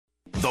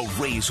The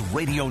Rays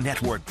Radio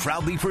Network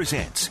proudly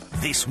presents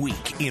This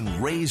Week in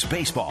Rays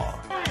Baseball.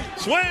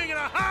 Swing and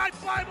a high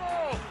fly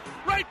ball.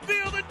 Right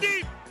field and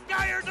deep.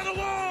 Geyer to the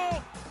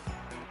wall.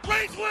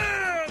 Rays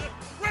win!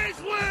 Rays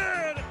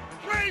win!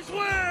 Rays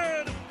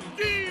win!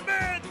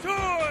 D-Man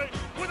Toy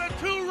with a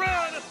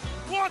 2-run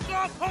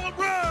walk-off home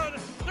run.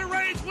 The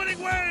Rays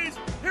winning ways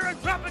here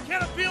at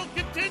Tropicana Field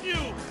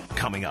continue.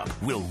 Coming up,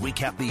 we'll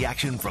recap the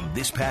action from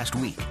this past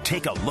week,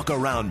 take a look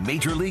around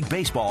Major League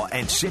Baseball,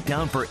 and sit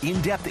down for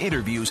in-depth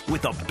interviews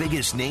with the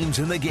biggest names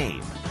in the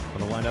game.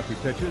 On the lineup, he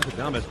pitches.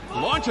 Adames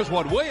launches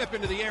one way up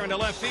into the air into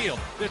left field.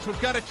 This one's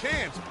got a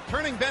chance.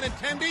 Turning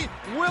Benintendi,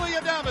 Willy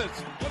Adames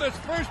with his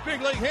first big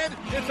league hit.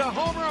 It's a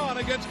home run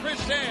against Chris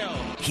Sale.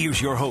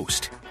 Here's your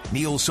host,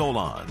 Neil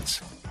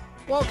Solondz.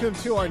 Welcome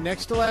to our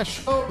next to last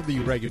show of the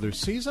regular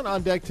season.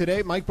 On deck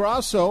today, Mike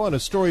Brasso on a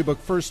storybook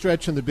first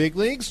stretch in the big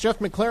leagues. Jeff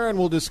McLaren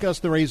will discuss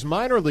the Rays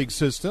minor league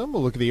system.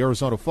 We'll look at the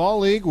Arizona Fall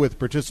League with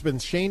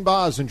participants Shane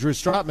Baz and Drew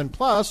Strotman.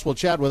 Plus, we'll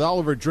chat with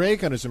Oliver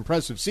Drake on his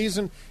impressive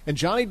season and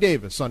Johnny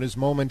Davis on his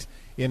moment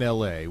in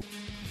L.A.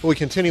 We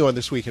continue on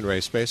This Week in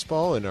Rays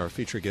Baseball, and our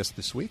featured guest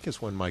this week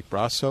is one Mike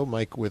Brasso.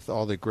 Mike, with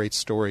all the great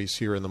stories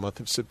here in the month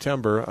of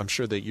September, I'm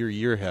sure that your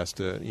year has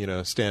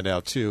to, stand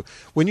out too.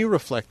 When you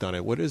reflect on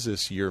it, what has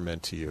this year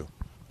meant to you?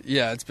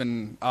 Yeah, it's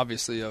been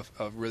obviously a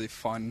really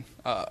fun,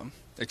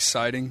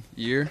 exciting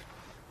year.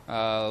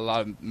 A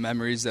lot of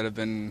memories that have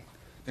been,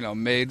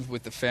 made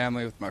with the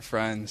family, with my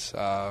friends.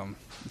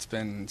 It's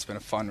been a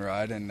fun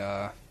ride,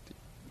 and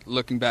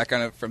looking back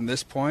on it from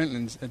this point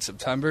in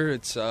September,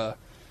 it's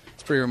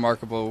pretty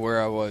remarkable where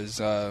I was,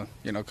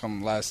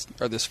 come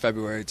this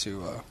February to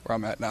where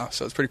I'm at now.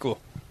 So it's pretty cool.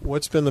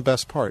 What's been the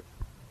best part?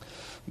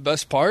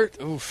 Best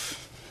part?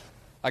 Oof.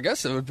 I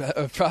guess it would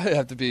probably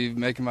have to be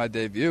making my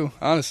debut,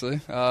 honestly.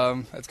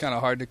 It's kind of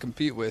hard to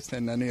compete with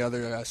in any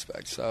other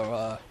aspect.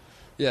 So,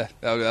 that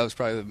was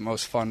probably the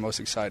most fun, most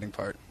exciting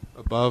part.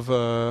 Above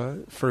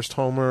a first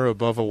homer,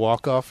 above a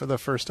walk-off for the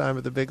first time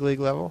at the big league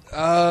level?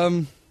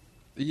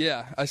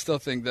 Yeah, I still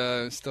think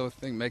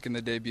making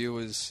the debut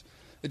was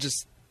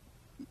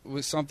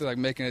something like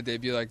making a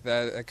debut like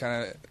that. It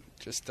kind of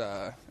just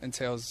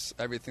entails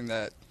everything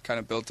that kind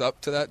of built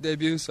up to that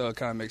debut, so it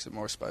kind of makes it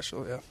more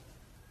special. Yeah.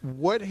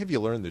 What have you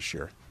learned this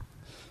year?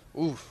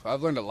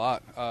 I've learned a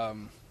lot.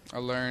 I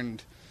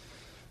learned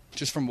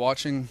just from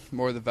watching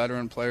more of the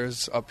veteran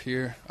players up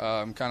here,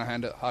 kind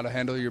of how to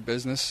handle your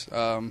business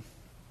the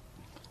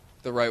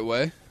right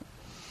way.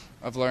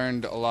 I've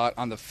learned a lot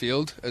on the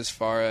field as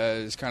far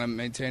as kind of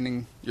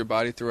maintaining your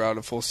body throughout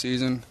a full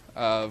season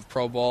of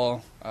pro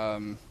ball.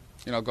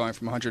 Going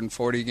from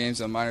 140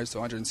 games in the minors to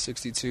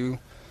 162,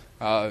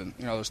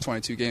 those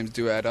 22 games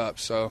do add up.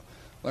 So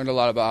learned a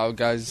lot about how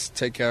guys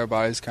take care of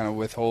bodies, kind of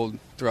withhold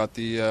throughout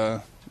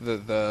the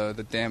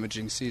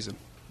damaging season.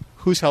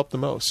 Who's helped the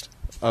most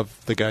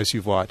of the guys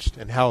you've watched,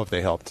 and how have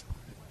they helped?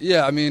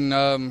 Yeah, I mean,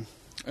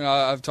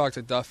 I've talked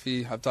to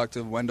Duffy, I've talked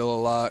to Wendell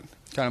a lot,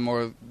 kind of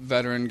more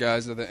veteran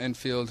guys of the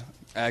infield.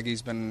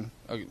 Aggie's been,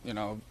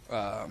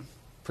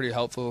 pretty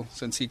helpful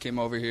since he came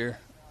over here.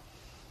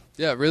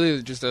 Yeah,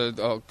 really just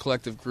a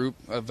collective group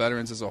of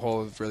veterans as a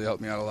whole have really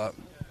helped me out a lot.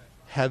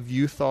 Have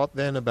you thought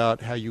then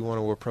about how you want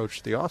to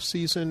approach the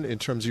off-season in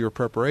terms of your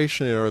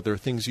preparation? Or are there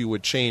things you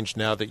would change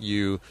now that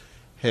you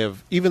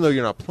have, even though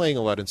you're not playing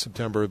a lot in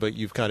September, but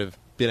you've kind of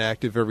been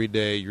active every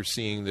day, you're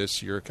seeing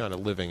this, you're kind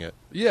of living it?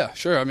 Yeah,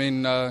 sure. I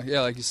mean,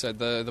 like you said,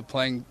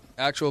 the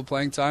actual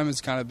playing time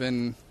has kind of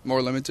been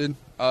more limited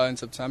in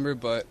September,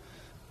 but,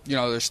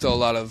 there's still a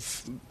lot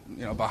of,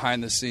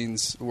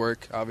 behind-the-scenes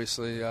work,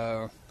 obviously,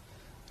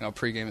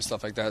 pregame and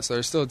stuff like that. So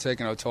they're still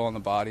taking a toll on the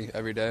body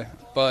every day.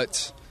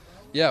 But,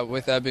 yeah,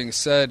 with that being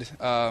said,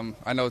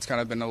 I know it's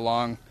kind of been a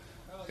long,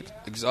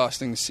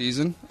 exhausting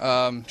season,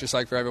 just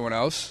like for everyone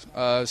else.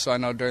 So I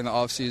know during the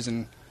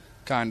off-season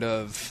kind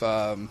of,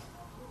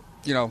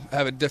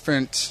 have a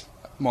different,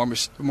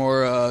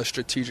 more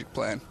strategic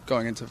plan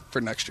going for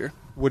next year.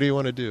 What do you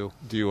want to do?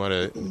 Do you want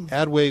to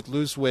add weight,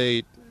 lose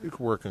weight,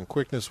 work on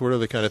quickness? What are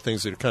the kind of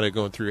things that are kind of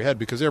going through your head?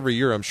 Because every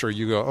year I'm sure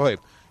you go, oh, hey,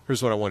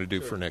 here's what I want to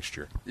do for next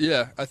year.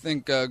 Yeah, I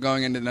think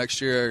going into next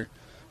year,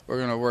 we're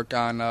going to work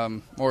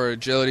on more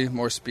agility,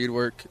 more speed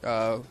work,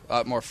 a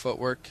lot more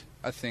footwork.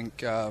 I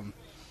think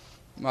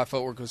my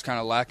footwork was kind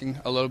of lacking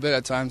a little bit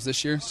at times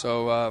this year,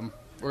 so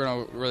we're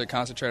going to really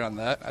concentrate on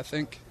that, I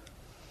think.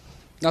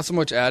 Not so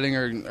much adding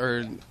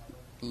or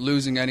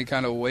losing any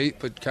kind of weight,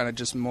 but kind of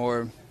just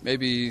more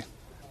maybe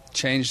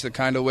change the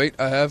kind of weight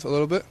I have a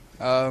little bit.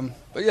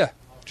 But, yeah.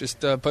 Just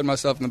putting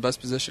myself in the best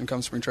position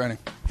come spring training.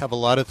 Have a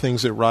lot of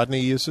things that Rodney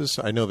uses.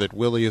 I know that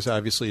Willie has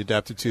obviously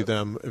adapted to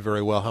them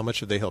very well. How much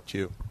have they helped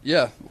you?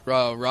 Yeah,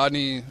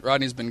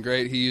 Rodney's been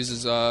great. He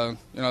uses,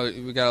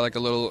 we got like a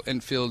little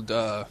infield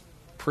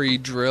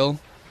pre-drill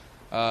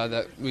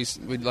that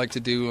we'd like to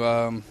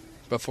do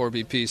before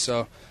BP.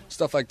 So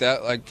stuff like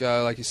that,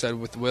 like you said,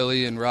 with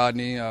Willie and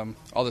Rodney,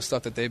 all the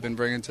stuff that they've been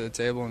bringing to the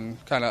table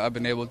and kind of I've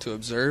been able to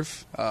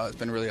observe, it's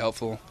been really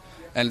helpful.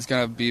 And it's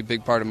going to be a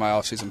big part of my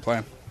off-season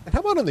plan. And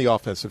how about on the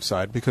offensive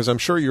side? Because I'm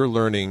sure you're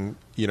learning,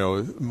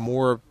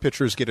 more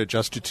pitchers get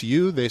adjusted to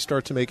you. They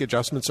start to make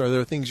adjustments. Are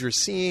there things you're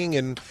seeing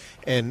and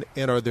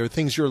are there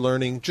things you're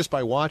learning just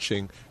by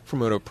watching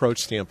from an approach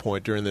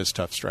standpoint during this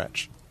tough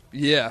stretch?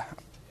 Yeah.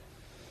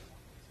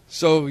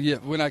 So,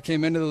 when I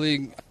came into the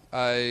league,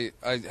 I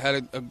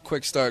had a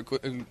quick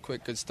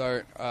good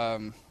start.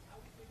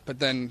 But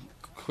then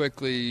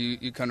quickly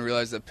you kind of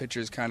realize that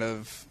pitchers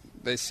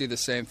they see the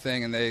same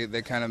thing and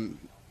they kind of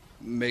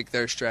make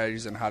their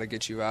strategies on how to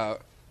get you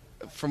out.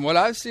 From what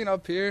I've seen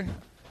up here,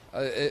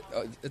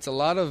 it's a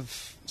lot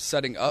of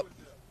setting up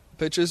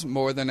pitches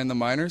more than in the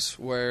minors,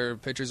 where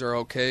pitchers are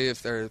okay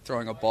if they're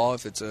throwing a ball,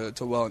 if it's a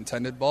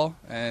well-intended ball,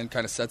 and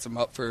kind of sets them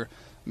up for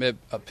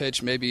a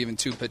pitch, maybe even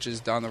 2 pitches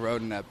down the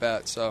road in at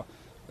bat. So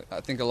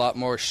I think a lot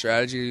more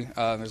strategy.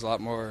 There's a lot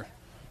more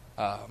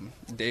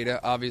data,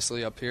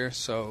 obviously, up here.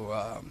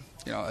 So,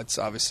 it's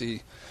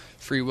obviously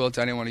free will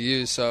to anyone to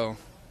use. So,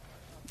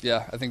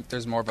 yeah, I think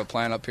there's more of a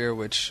plan up here,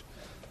 which,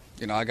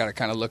 I got to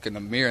kind of look in the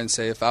mirror and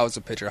say, if I was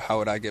a pitcher, how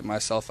would I get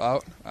myself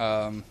out,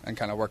 and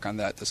kind of work on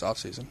that this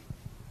offseason.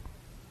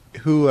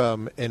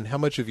 And how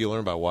much have you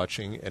learned by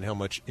watching, and how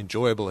much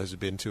enjoyable has it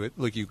been to it?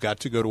 Look, you got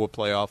to go to a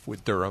playoff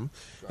with Durham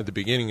at the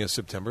beginning of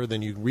September,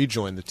 then you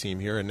rejoined the team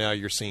here, and now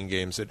you're seeing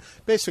games that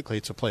basically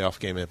it's a playoff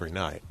game every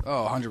night.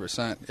 Oh,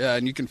 100%. Yeah,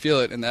 and you can feel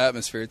it in the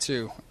atmosphere,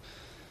 too.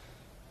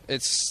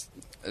 It's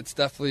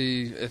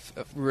definitely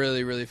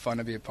really, really fun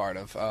to be a part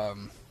of.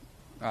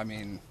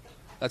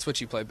 That's what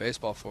you play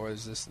baseball for,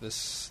 is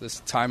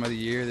this time of the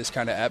year, this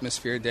kind of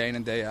atmosphere day in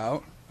and day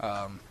out.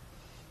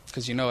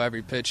 Because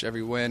every pitch,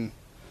 every win,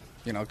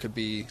 could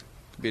be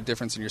a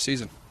difference in your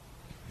season.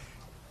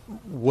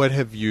 What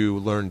have you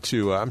learned,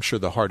 too? I'm sure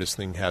the hardest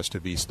thing has to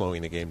be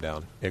slowing the game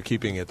down and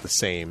keeping it the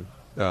same,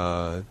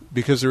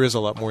 because there is a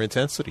lot more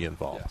intensity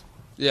involved.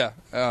 Yeah,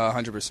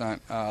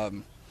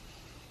 100%.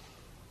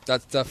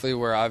 That's definitely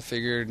where I've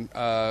figured,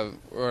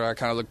 where I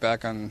kind of look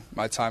back on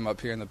my time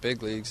up here in the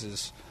big leagues,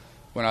 is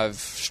when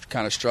I've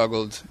kind of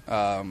struggled.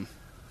 Why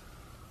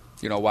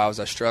was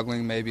I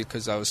struggling? Maybe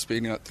because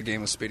the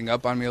game was speeding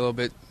up on me a little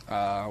bit.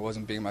 I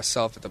wasn't being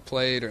myself at the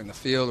plate or in the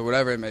field or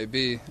whatever it may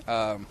be.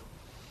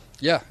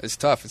 It's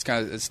tough.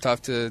 It's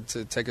tough to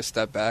take a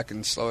step back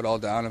and slow it all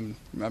down and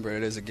remember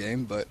it is a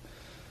game. But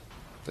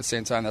at the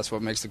same time, that's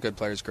what makes the good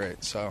players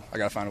great. So I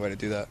got to find a way to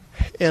do that.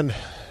 And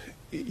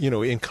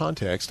in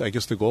context, I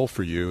guess the goal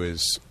for you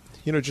is,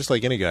 just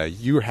like any guy,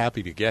 you were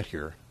happy to get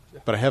here.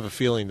 But I have a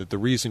feeling that the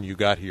reason you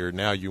got here,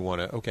 now you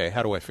want to,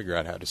 how do I figure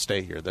out how to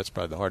stay here? That's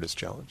probably the hardest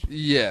challenge.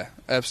 Yeah,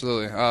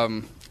 absolutely.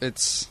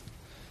 It's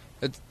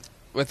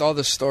with all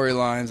the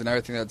storylines and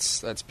everything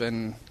that's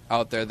been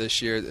out there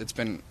this year, it's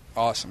been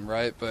awesome,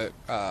 right? But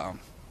I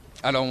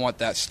don't want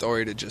that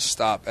story to just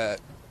stop at,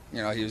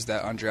 he was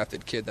that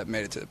undrafted kid that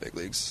made it to the big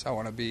leagues. I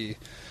want to be,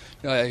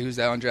 he was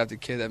that undrafted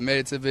kid that made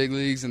it to the big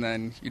leagues, and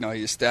then, he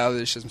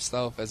established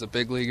himself as a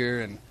big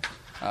leaguer and,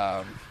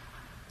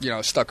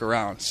 stuck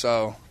around.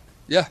 So,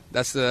 yeah,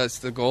 that's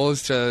the goal,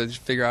 is to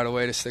figure out a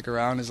way to stick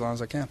around as long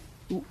as I can.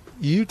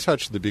 You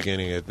touched the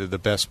beginning. The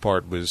best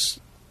part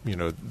was,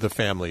 the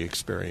family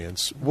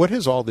experience. What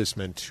has all this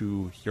meant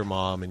to your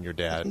mom and your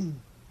dad?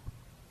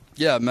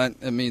 Yeah,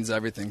 it means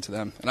everything to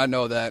them. And I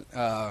know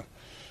that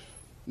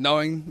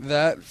knowing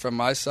that from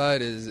my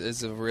side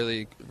is a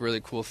really,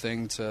 really cool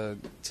thing to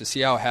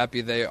see how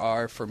happy they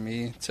are for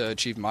me to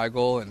achieve my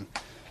goal, and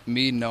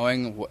me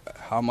knowing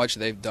how much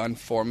they've done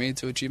for me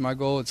to achieve my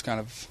goal. It's kind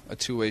of a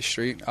two-way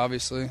street,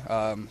 obviously,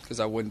 because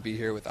I wouldn't be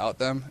here without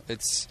them.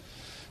 It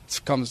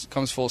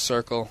comes full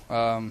circle.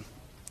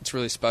 It's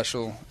really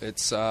special.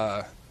 It's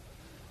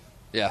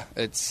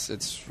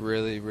it's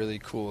really, really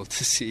cool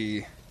to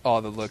see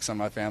all the looks on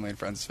my family and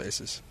friends'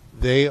 faces.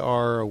 They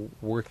are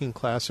working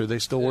class. Are they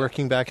still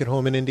working back at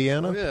home in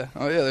Indiana?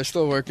 Oh yeah, they're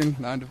still working.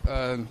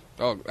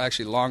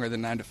 Actually longer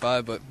than 9 to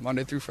 5, but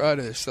Monday through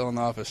Friday they're still in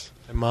the office.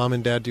 And mom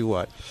and dad do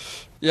what?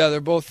 Yeah,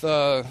 they're both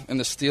in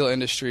the steel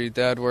industry.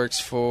 Dad works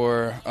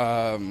for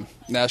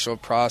National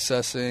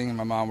Processing, and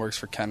my mom works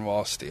for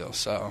Kenwall Steel.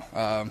 So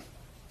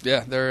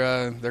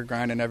they're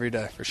grinding every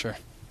day for sure.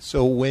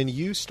 So when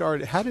you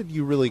started, how did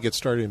you really get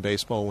started in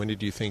baseball? When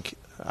did you think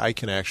I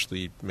can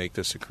actually make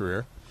this a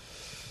career?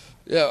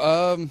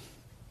 Yeah,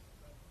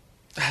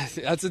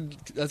 that's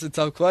a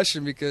tough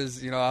question,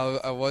 because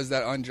I was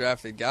that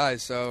undrafted guy,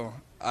 so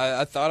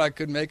I thought I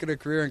could make it a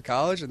career in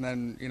college, and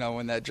then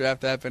when that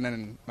draft happened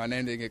and my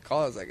name didn't get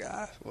called, I was like,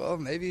 well,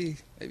 maybe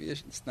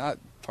it's not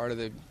part of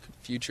the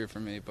future for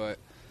me. But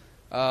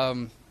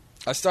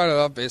I started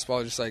off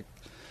baseball just like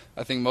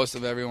I think most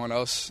of everyone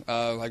else,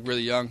 like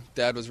really young.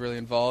 Dad was really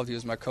involved. He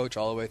was my coach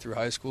all the way through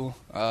high school.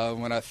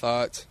 When I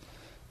thought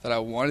that I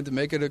wanted to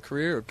make it a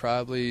career,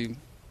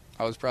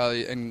 I was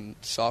probably in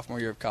sophomore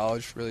year of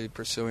college, really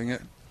pursuing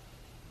it.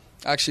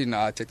 Actually, no,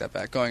 I take that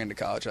back. Going into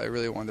college, I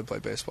really wanted to play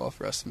baseball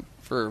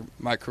for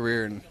my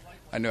career, and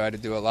I knew I had to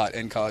do a lot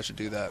in college to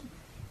do that.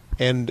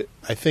 And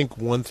I think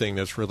one thing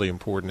that's really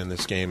important in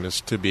this game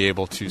is to be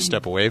able to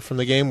step away from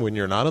the game when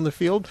you're not on the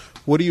field.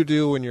 What do you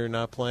do when you're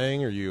not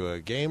playing? Are you a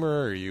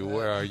gamer? Are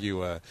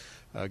you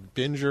a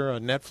binger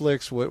on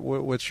Netflix?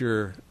 What's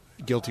your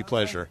guilty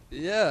pleasure?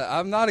 Yeah,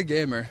 I'm not a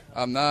gamer.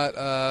 I'm not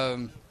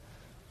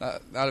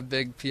not a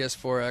big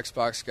PS4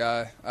 Xbox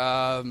guy.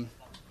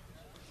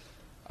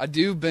 I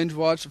do binge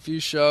watch a few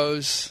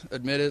shows,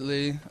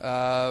 admittedly.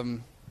 Well,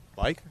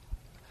 I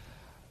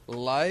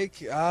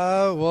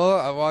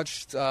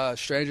watched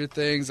Stranger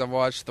Things. I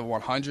watched The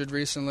 100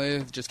 recently.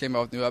 It just came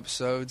out with new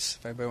episodes,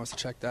 if anybody wants to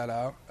check that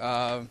out.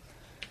 I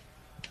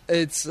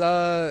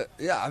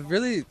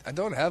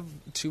don't have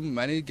too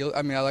many.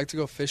 I mean, I like to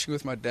go fishing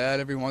with my dad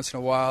every once in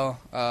a while.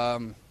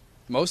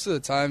 Most of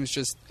the time, it's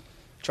just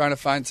trying to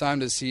find time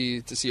to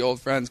see old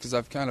friends, because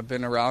I've kind of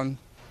been around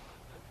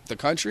the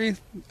country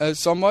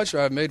so much, or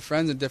I've made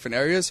friends in different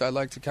areas, so I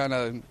like to kind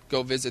of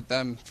go visit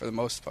them for the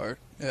most part.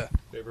 Yeah.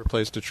 Favorite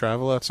place to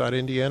travel outside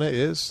Indiana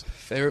is?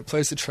 Favorite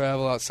place to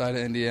travel outside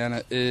of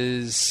Indiana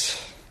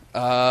is,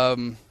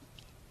 I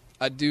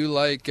do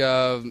like,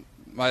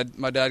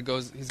 my dad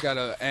goes, he's got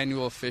an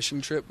annual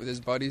fishing trip with his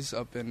buddies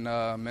up in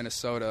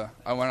Minnesota.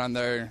 I went on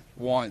there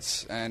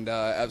once and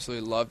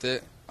absolutely loved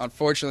it.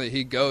 Unfortunately,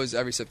 he goes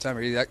every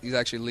September. He's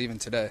actually leaving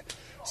today.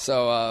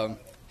 So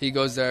he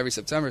goes there every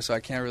September, so I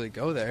can't really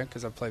go there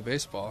because I play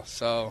baseball.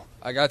 So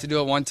I got to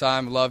do it one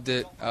time, loved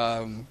it.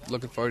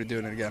 Looking forward to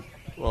doing it again.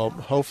 Well,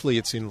 hopefully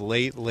it's in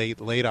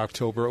late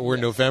October or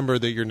November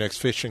that your next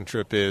fishing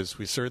trip is.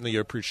 We certainly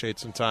appreciate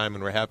some time,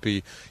 and we're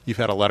happy you've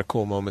had a lot of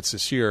cool moments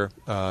this year.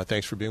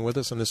 Thanks for being with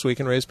us on This Week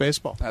in Rays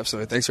Baseball.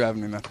 Absolutely. Thanks for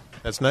having me, man.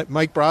 That's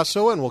Mike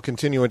Brasso, and we'll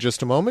continue in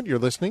just a moment. You're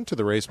listening to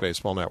the Rays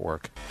Baseball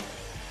Network.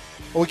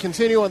 Well, we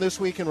continue on This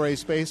Week in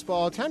Rays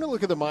Baseball. Time to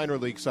look at the minor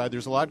league side.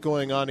 There's a lot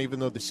going on, even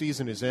though the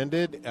season is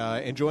ended.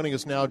 And joining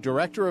us now,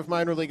 Director of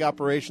Minor League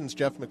Operations,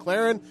 Jeff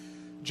McLaren.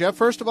 Jeff,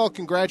 first of all,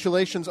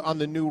 congratulations on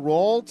the new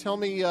role. Tell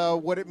me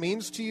what it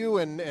means to you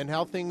and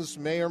how things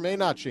may or may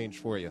not change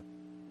for you.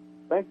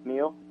 Thanks,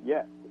 Neil.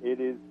 Yes,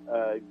 it is.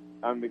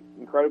 I'm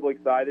incredibly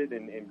excited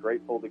and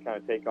grateful to kind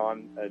of take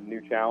on a new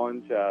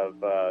challenge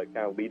of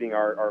kind of leading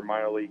our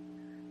minor league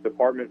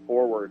department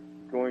forward.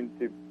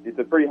 It's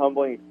a pretty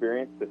humbling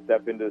experience to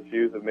step into the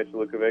shoes of Mitch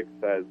Lukovic.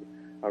 As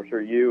I'm sure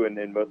you and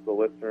most of the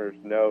listeners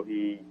know,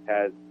 he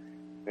has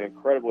an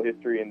incredible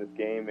history in this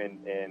game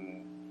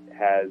and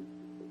has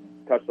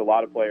touched a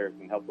lot of players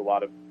and helped a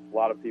lot of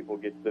people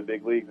get to the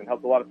big leagues and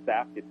helped a lot of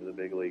staff get to the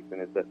big leagues.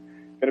 And it's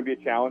going to be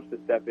a challenge to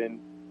step in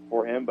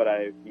for him, but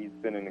he's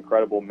been an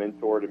incredible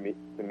mentor to me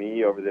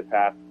over the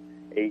past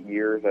 8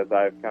 years as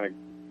I've kind of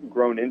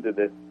grown into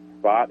this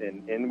spot,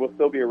 and will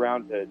still be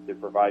around to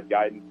provide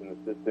guidance and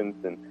assistance,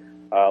 and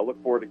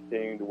look forward to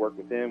continuing to work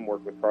with him,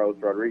 work with Carlos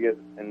Rodriguez,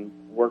 and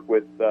work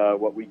with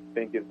what we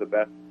think is the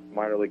best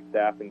minor league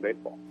staff in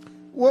baseball.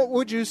 What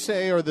would you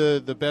say are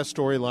the best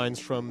storylines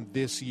from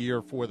this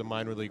year for the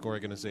minor league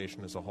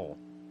organization as a whole?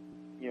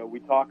 You know, we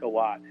talk a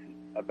lot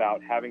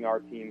about having our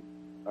teams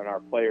and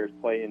our players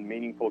play in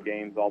meaningful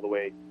games all the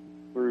way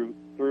through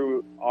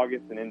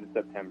August and into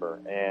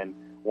September, and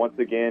once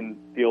again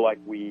feel like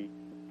we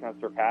kind of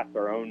surpassed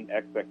our own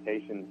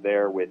expectations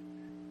there, with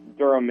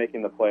Durham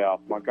making the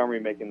playoffs,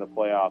 Montgomery making the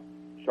playoffs,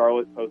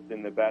 Charlotte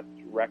posting the best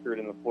record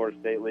in the Florida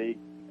State League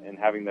and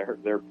having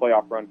their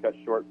playoff run cut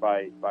short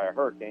by a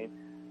hurricane.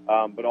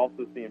 But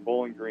also seeing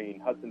Bowling Green,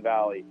 Hudson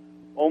Valley,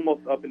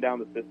 almost up and down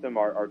the system,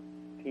 our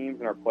teams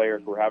and our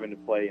players were having to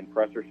play in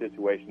pressure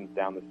situations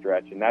down the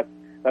stretch, and that's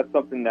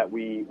something that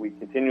we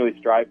continually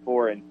strive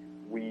for, and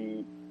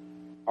we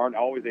aren't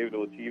always able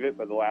to achieve it,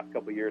 but the last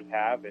couple of years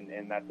have,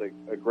 and that's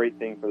a great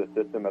thing for the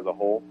system as a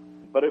whole.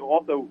 But it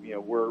also, you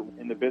know, we're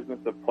in the business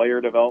of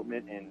player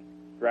development and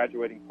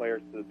graduating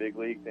players to the big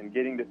leagues, and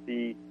getting to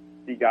see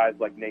guys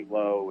like Nate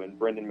Lowe and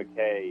Brendan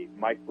McKay,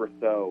 Mike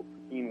Brosseau,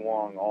 Keen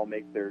Wong all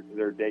make their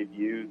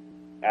debuts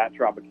at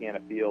Tropicana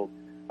Field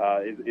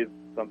is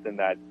something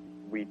that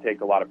we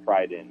take a lot of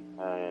pride in.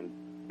 And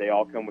they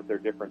all come with their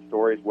different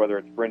stories, whether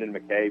it's Brendan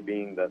McKay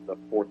being the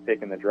fourth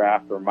pick in the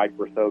draft or Mike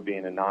Brosseau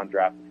being a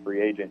non-drafted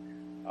free agent.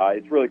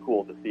 It's really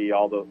cool to see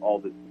all the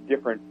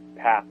different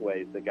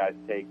pathways that guys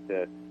take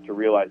to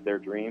realize their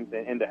dreams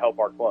and to help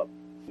our club.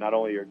 Not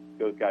only are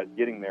those guys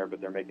getting there, but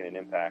they're making an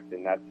impact,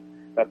 and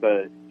that's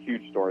a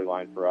huge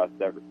storyline for us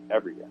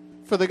every year.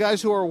 For the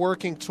guys who are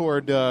working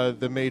toward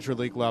the major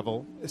league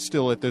level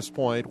still at this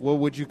point, what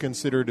would you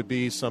consider to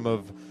be some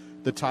of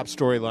the top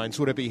storylines?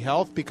 Would it be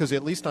health? Because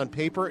at least on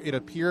paper, it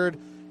appeared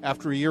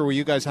after a year where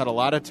you guys had a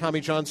lot of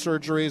Tommy John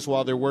surgeries,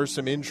 while there were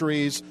some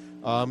injuries,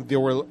 there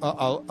were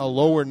a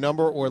lower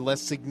number or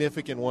less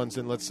significant ones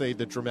than, let's say,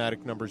 the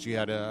dramatic numbers you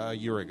had a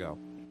year ago.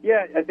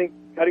 Yeah, I think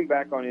cutting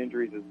back on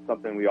injuries is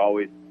something we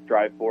always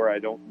strive for. I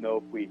don't know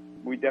if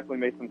we definitely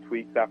made some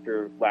tweaks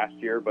after last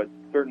year, but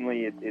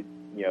certainly it's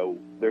you know,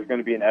 there's going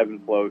to be an ebb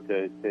and flow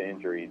to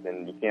injuries,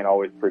 and you can't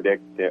always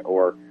predict it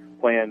or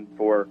plan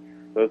for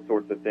those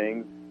sorts of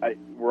things.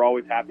 We're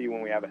always happy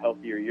when we have a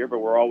healthier year, but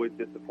we're always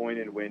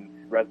disappointed when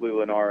Wesley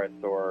Linares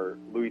or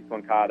Luis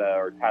Moncada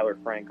or Tyler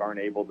Frank aren't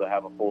able to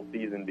have a full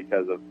season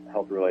because of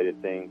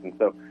health-related things. And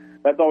so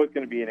that's always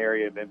going to be an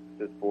area of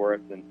emphasis for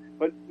us.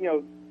 But, you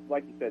know,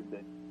 like you said,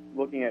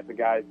 looking at the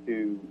guys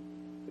who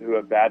who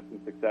have had some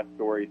success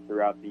stories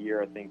throughout the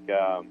year. I think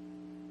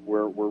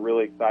we're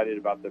really excited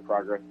about the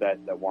progress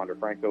that Wander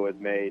Franco has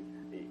made.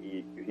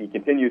 He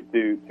continues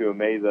to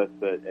amaze us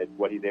at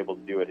what he's able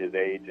to do at his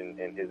age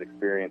and his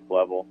experience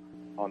level.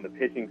 On the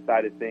pitching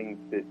side of things,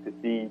 to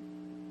see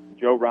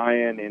Joe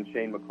Ryan and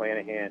Shane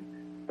McClanahan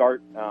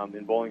start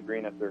in Bowling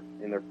Green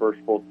in their first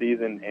full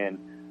season and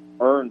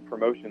earn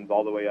promotions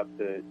all the way up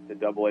to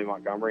Double-A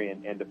Montgomery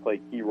and to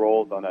play key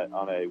roles on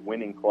a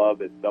winning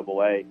club at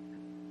Double-A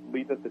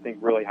leads us to think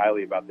really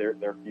highly about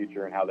their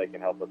future and how they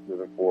can help us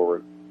moving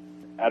forward.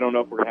 I don't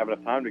know if we're going to have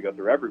enough time to go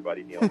through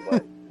everybody, Neil,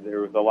 but there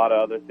was a lot of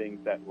other things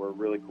that were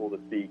really cool to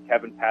see.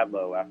 Kevin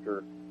Padlow,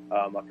 after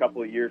a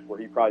couple of years where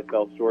he probably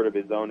fell short of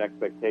his own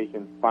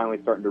expectations, finally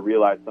starting to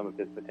realize some of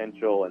his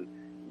potential and,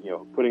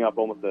 putting up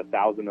almost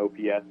 1,000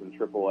 OPS in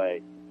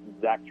AAA.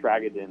 Zach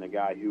Tragedin, a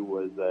guy who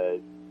was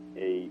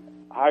a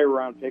higher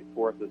round pick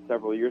for us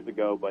several years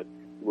ago, but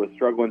was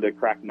struggling to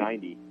crack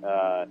 90,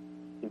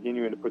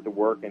 continuing to put the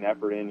work and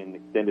effort in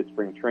extended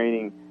spring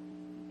training,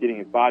 getting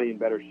his body in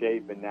better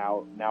shape, and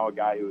now a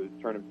guy who has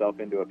turned himself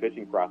into a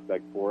pitching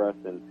prospect for us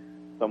and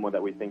someone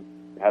that we think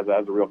has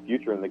a real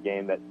future in the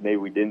game that maybe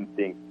we didn't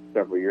think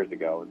several years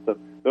ago. And so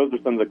those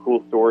are some of the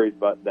cool stories,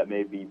 but that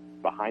may be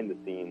behind the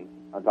scenes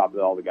on top of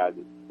all the guys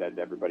that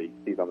everybody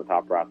sees on the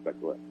top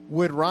prospect list.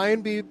 Would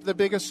Ryan be the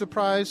biggest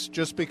surprise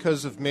just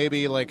because of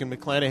maybe, like in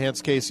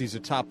McClanahan's case, he's a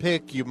top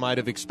pick? You might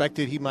have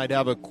expected he might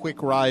have a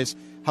quick rise.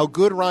 How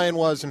good Ryan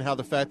was and how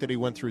the fact that he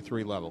went through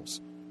 3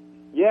 levels.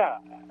 Yeah,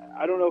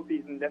 I don't know if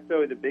he's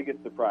necessarily the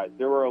biggest surprise.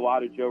 There were a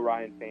lot of Joe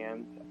Ryan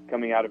fans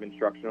coming out of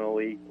Instructional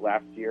League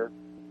last year.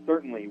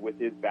 Certainly with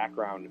his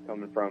background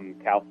coming from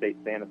Cal State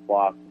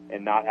Stanislaus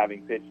and not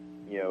having pitched,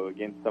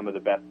 against some of the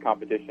best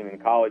competition in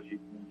college, you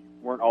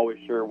weren't always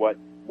sure what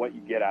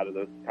you get out of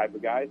those type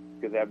of guys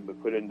because they haven't been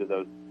put into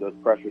those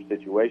pressure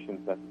situations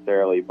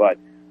necessarily. But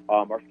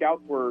our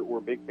scouts were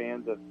big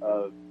fans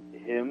of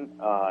him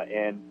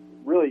and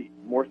really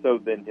more so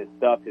than his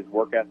stuff, his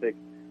work ethic,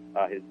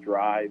 his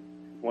drive.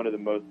 One of the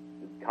most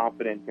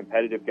confident,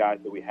 competitive guys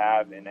that we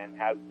have, and then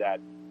has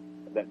that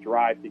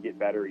drive to get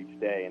better each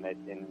day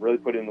and really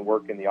put in the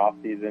work in the off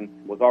season.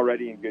 Was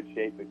already in good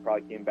shape, but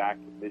probably came back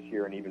this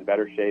year in even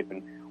better shape.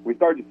 And we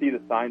started to see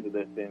the signs of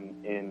this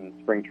in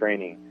spring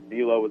training.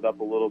 Velo was up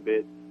a little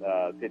bit.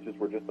 Pitches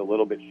were just a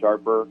little bit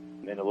sharper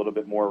and a little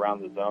bit more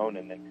around the zone.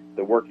 And then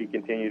the work he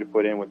continued to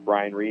put in with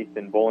Brian Reese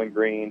in Bowling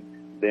Green,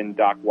 then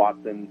Doc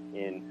Watson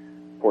in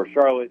Port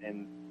Charlotte,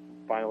 and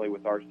finally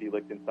with R.C.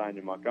 Lichtenstein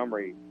in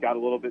Montgomery, got a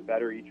little bit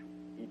better each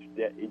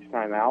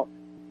time out.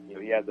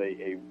 He has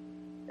a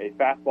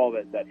fastball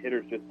that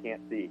hitters just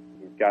can't see.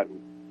 He's got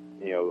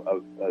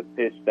a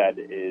pitch that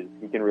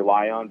he can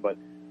rely on, but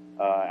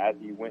as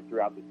he went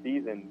throughout the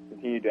season,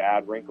 continued to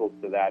add wrinkles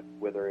to that,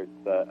 whether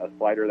it's a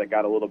slider that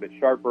got a little bit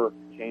sharper,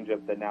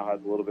 changeup that now has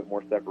a little bit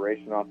more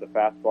separation off the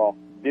fastball.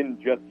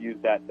 Didn't just use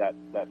that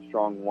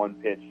strong one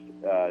pitch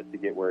to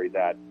get where he's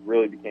at.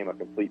 Really became a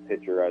complete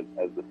pitcher as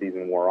the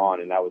season wore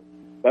on, and that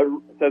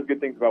says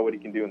good things about what he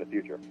can do in the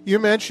future. You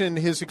mentioned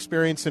his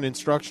experience in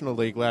Instructional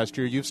League last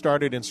year. You've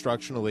started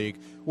Instructional League.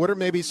 What are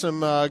maybe some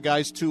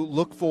guys to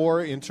look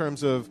for in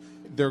terms of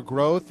their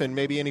growth and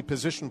maybe any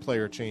position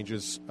player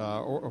changes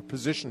or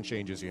position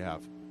changes you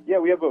have? Yeah,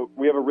 we have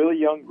a really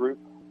young group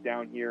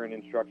down here in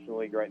Instructional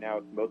League right now.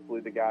 It's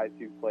mostly the guys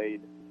who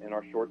played in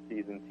our short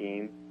season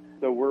team.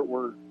 So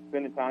we're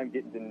spending time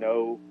getting to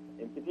know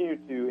and continue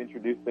to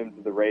introduce them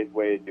to the Rays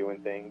way of doing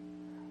things,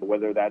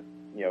 whether that's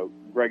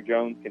Greg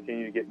Jones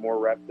continue to get more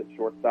reps at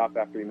shortstop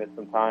after he missed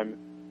some time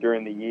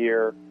during the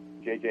year.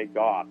 J.J.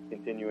 Goff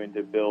continuing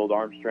to build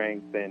arm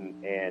strength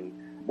and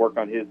work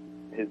on his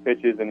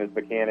pitches and his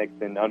mechanics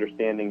and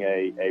understanding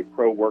a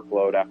pro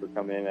workload after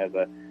coming in as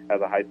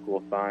a high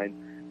school sign.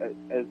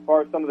 As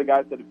far as some of the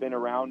guys that have been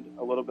around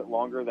a little bit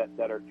longer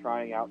that are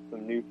trying out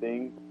some new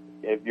things,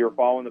 if you're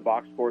following the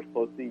box scores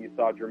closely, you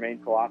saw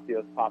Jermaine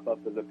Palacios pop up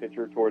as a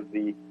pitcher towards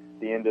the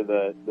end of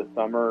the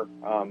summer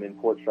in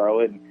Port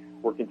Charlotte. And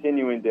we're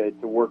continuing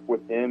to work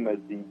with him as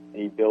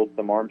he builds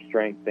some arm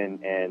strength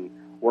and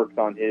works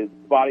on his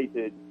body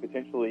to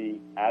potentially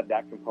add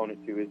that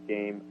component to his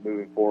game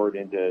moving forward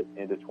into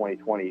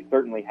 2020. He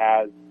certainly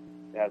has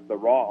the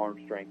raw arm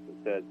strength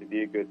to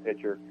be a good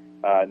pitcher.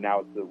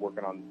 Now it's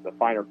working on the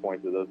finer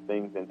points of those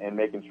things and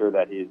making sure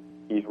that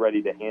he's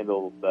ready to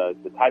handle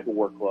the type of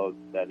workload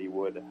that he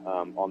would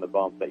on the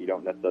bump that you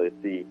don't necessarily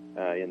see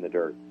in the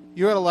dirt.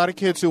 You had a lot of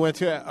kids who went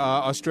to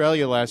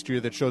Australia last year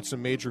that showed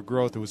some major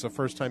growth. It was the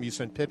first time you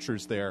sent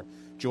pitchers there.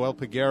 Joel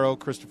Peguero,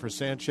 Christopher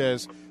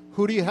Sanchez.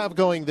 Who do you have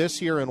going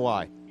this year and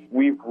why?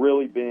 We've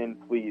really been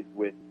pleased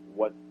with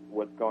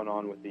what's going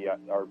on with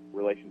our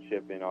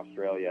relationship in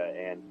Australia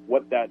and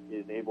what that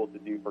is able to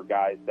do for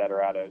guys that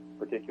are at a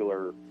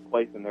particular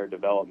place in their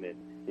development.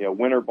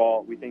 Winter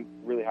ball, we think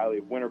really highly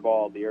of winter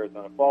ball, the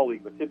Arizona Fall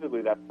League, but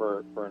typically that's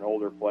for an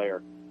older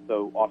player.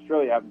 So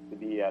Australia happens to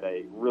be at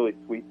a really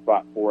sweet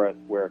spot for us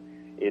where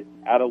it's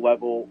at a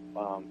level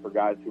for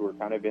guys who are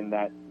kind of in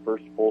that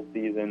first full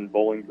season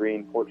Bowling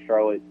Green, Port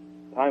Charlotte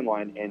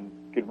timeline and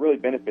could really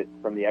benefit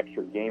from the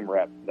extra game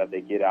reps that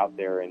they get out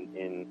there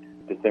in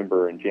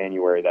December and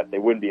January that they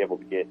wouldn't be able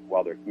to get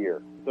while they're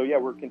here. So, yeah,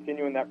 we're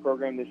continuing that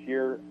program this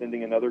year,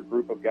 sending another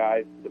group of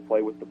guys to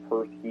play with the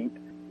Perth Heat.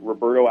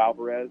 Roberto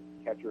Alvarez,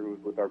 catcher who was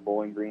with our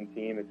Bowling Green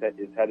team, is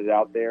headed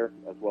out there,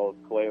 as well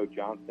as Kaleo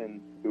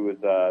Johnson, who has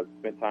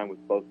spent time with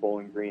both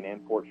Bowling Green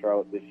and Port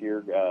Charlotte this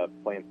year,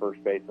 playing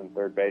first base and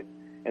third base.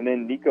 And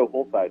then Nico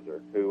Holsizer,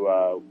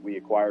 who we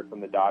acquired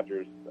from the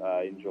Dodgers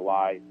in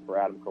July for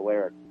Adam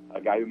Kolarek,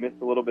 a guy who missed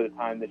a little bit of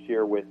time this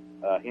year with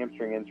a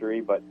hamstring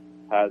injury, but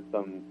has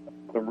some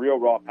real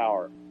raw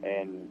power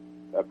and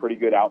a pretty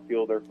good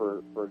outfielder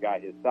for a guy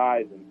his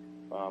size, and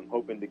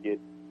hoping to get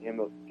him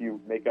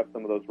make up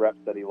some of those reps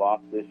that he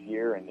lost this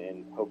year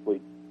and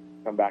hopefully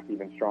come back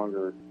even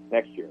stronger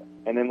next year.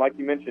 And then, like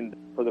you mentioned,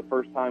 for the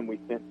first time, we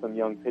sent some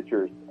young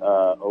pitchers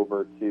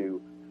over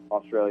to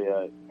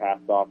Australia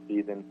past off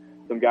season.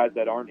 Some guys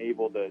that aren't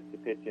able to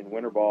pitch in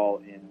winter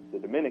ball in the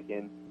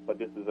Dominican, but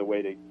this is a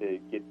way to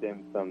get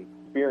them some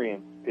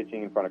experience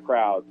pitching in front of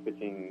crowds,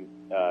 pitching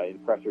in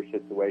pressure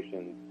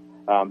situations.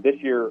 This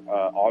year,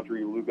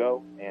 Audrey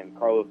Lugo and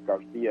Carlos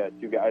Garcia,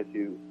 two guys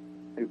who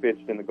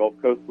pitched in the Gulf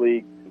Coast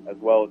League, as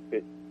well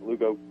as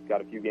Lugo got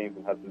a few games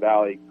in Hudson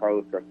Valley,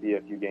 Carlos Garcia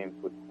a few games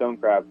with Stone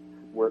Crabs.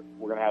 We're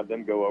going to have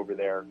them go over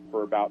there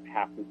for about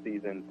half the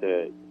season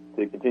to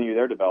continue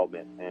their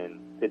development and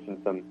pitch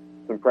in some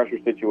pressure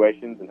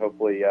situations, and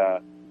hopefully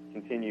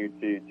continue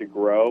to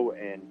grow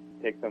and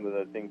take some of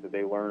the things that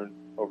they learned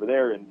over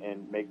there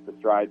and make the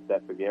strides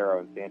that Figueroa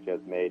and Sanchez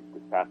made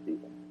this past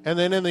season. And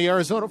then in the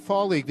Arizona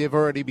Fall League, they've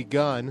already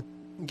begun.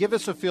 Give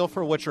us a feel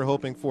for what you're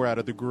hoping for out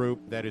of the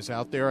group that is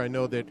out there. I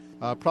know that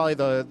probably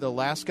the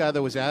last guy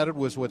that was added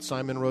was,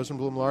 Simon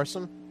Rosenblum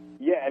Larson?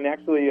 Yeah, and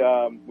actually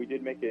we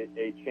did make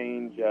a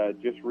change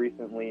just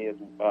recently,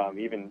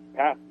 even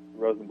past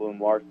Rosenblum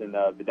Larson.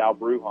 Vidal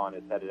Brujan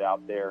is headed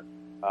out there,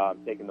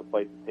 taking the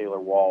place of Taylor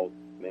Walls,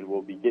 and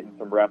we'll be getting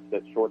some reps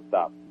at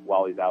shortstop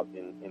while he's out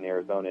in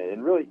Arizona.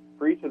 And really,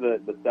 for each of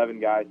the seven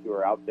guys who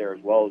are out there, as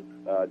well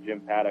as Jim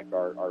Paddock,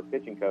 our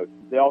pitching coach,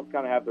 they all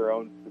kind of have their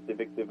own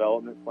specific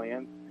development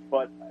plans.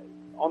 But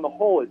on the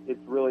whole, it's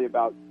really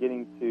about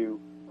getting to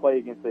play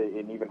against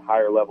an even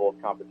higher level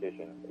of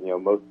competition. You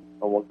know,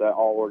 almost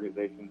all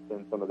organizations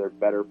send some of their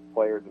better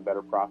players and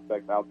better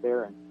prospects out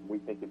there, and we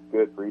think it's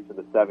good for each of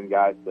the seven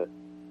guys to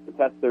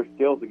test their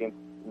skills against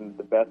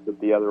the best that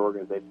the other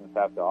organizations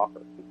have to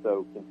offer.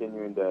 So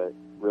continuing to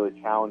really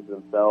challenge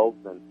themselves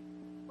and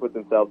put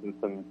themselves in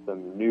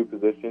some new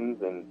positions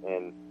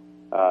and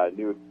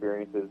new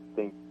experiences,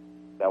 think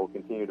that will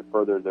continue to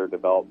further their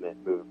development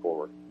moving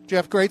forward.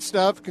 Jeff, great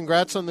stuff.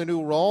 Congrats on the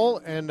new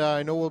role, and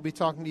I know we'll be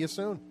talking to you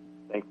soon.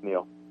 Thanks,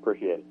 Neil.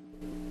 Appreciate it.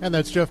 And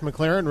that's Jeff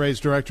McLaren, Rays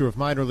Director of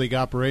Minor League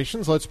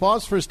Operations. Let's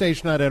pause for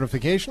station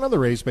identification on the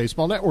Rays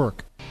Baseball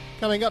Network.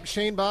 Coming up,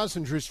 Shane Baz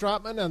and Drew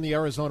Strotman on the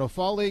Arizona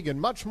Fall League and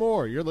much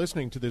more. You're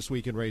listening to This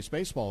Week in Rays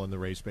Baseball on the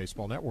Rays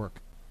Baseball Network.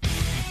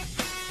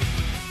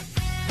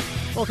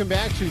 Welcome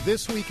back to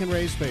This Week in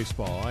Rays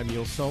Baseball. I'm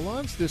Neil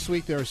Solondz. This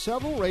week there are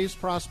several Rays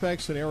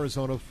prospects in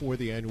Arizona for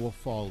the annual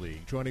Fall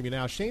League. Joining me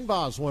now, Shane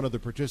Baz, one of the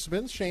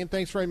participants. Shane,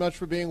 thanks very much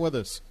for being with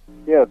us.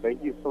 Yeah,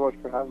 thank you so much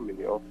for having me,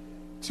 Neil.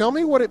 Tell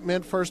me what it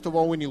meant, first of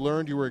all, when you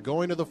learned you were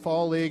going to the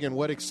Fall League, and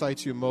what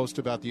excites you most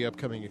about the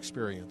upcoming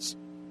experience.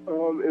 It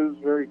was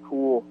very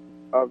cool.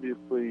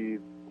 Obviously,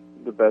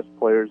 the best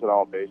players in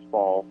all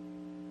baseball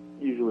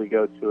usually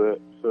go to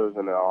it, so it was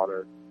an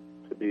honor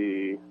to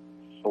be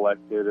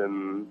selected,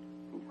 and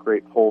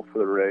grateful for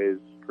the Rays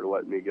for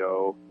letting me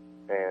go,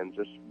 and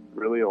just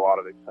really a lot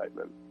of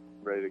excitement,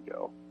 ready to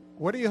go.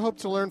 What do you hope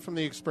to learn from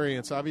the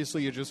experience?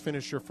 Obviously, you just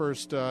finished your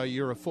first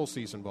year of full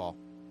season ball.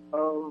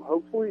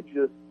 Hopefully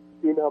just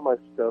seeing how my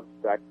stuff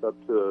stacks up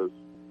to those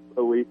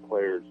elite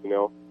players,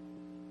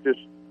 just,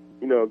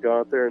 go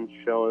out there and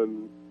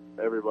showing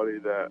everybody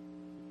that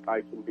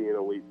I can be an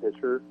elite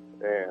pitcher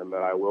and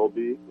that I will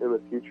be in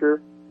the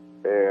future,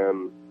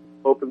 and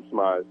open some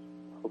eyes,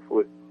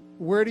 hopefully.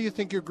 Where do you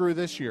think you grew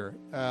this year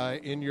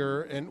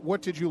and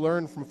what did you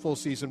learn from full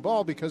season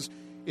ball? Because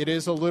it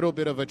is a little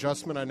bit of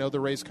adjustment. I know the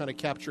Rays kind of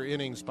capture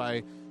innings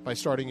by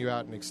starting you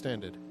out in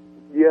extended.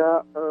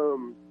 Yeah,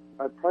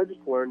 I probably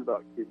just learned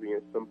about keeping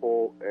it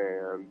simple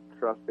and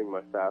trusting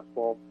my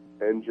fastball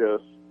and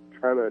just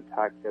trying to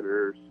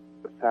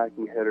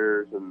attacking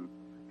hitters, and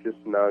just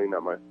knowing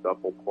that my stuff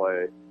will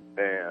play.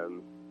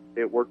 And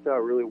it worked out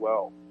really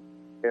well.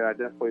 And I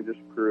definitely just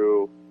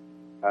grew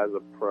as a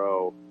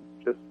pro,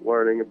 just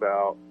learning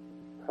about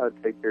how to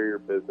take care of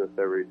your business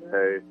every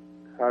day,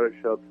 how to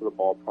show up to the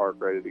ballpark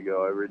ready to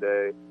go every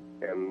day,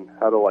 and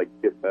how to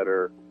get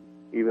better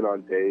even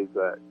on days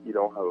that you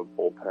don't have a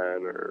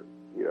bullpen or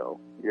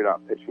you're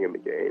not pitching in the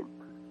game.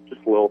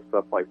 Just little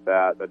stuff like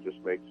that just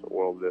makes a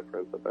world of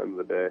difference at the end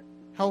of the day.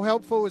 How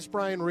helpful is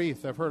Brian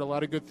Reith? I've heard a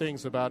lot of good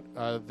things about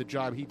the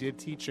job he did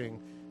teaching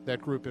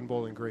that group in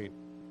Bowling Green.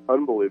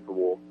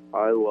 Unbelievable.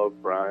 I love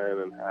Brian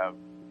and have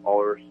all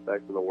the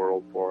respect in the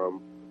world for him.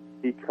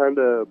 He kind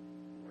of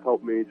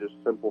helped me just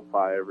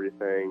simplify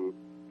everything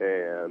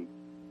and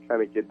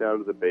kind of get down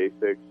to the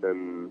basics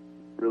and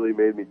really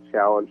made me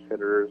challenge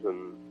hitters,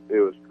 and it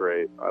was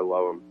great. I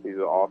love him. He's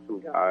an awesome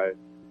guy.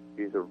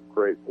 He's a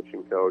great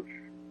pitching coach,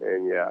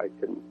 and yeah, I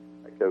couldn't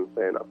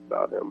say enough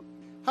about him.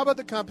 How about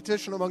the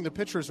competition among the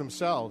pitchers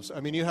themselves?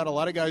 I mean, you had a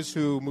lot of guys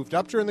who moved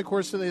up during the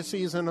course of the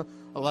season,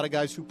 a lot of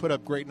guys who put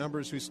up great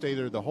numbers who stay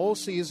there the whole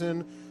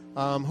season.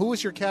 Who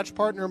was your catch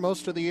partner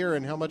most of the year,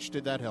 and how much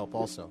did that help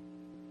also?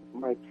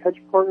 My catch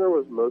partner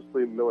was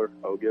mostly Miller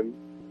Hogan,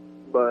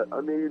 but,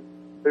 I mean,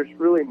 there's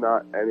really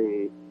not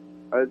any.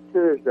 I'd say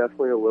there's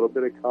definitely a little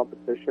bit of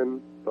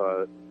competition,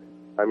 but,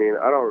 I mean,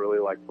 I don't really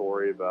like to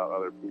worry about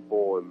other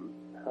people and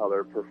how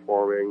they're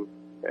performing,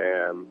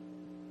 and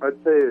I'd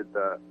say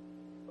that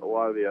a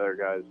lot of the other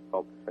guys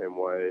felt the same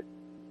way.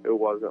 It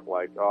wasn't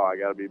like, oh, I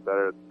got to be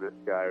better than this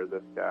guy or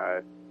this guy.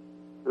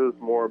 It was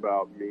more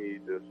about me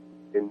just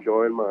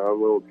enjoying my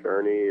own little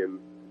journey and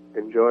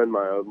enjoying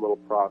my own little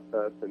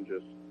process and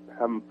just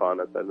having fun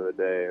at the end of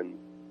the day. And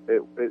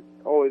it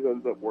always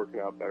ends up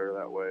working out better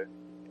that way.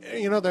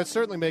 You know, that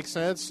certainly makes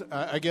sense.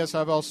 I guess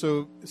I've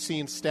also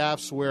seen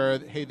staffs where,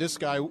 hey, this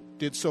guy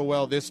did so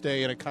well this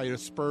day, and it kind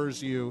of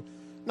spurs you,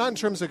 not in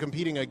terms of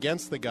competing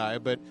against the guy,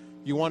 but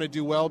you want to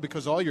do well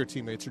because all your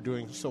teammates are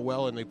doing so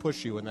well, and they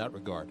push you in that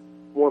regard.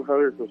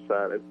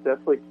 100%. It's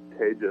definitely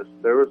contagious.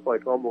 There was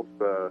like almost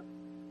a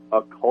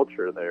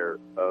culture there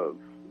of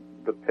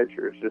the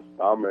pitchers just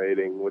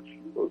dominating, which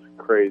was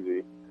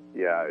crazy.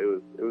 Yeah,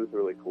 it was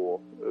really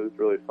cool. It was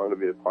really fun to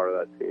be a part of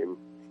that team.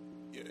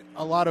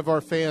 A lot of our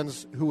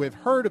fans who have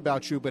heard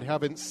about you but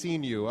haven't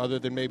seen you, other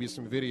than maybe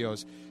some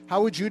videos,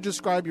 how would you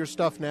describe your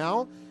stuff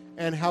now?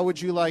 And how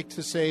would you like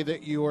to say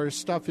that your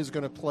stuff is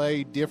going to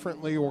play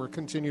differently or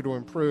continue to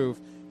improve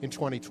in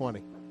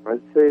 2020? I'd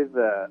say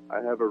that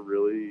I have a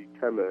really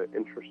kind of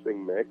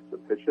interesting mix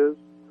of pitches.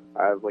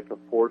 I have like a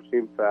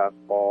four-seam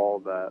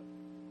fastball that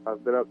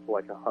I've been up to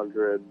like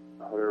 100,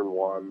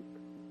 101.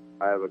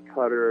 I have a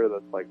cutter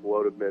that's like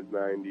low to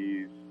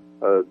mid-90s,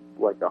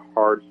 like a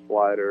hard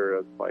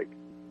slider that's like,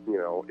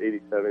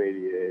 87,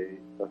 88,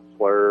 a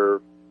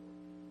slurve,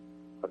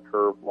 a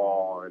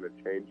curveball, and a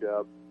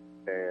changeup.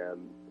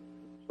 And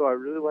so I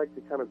really like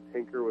to kind of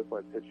tinker with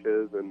my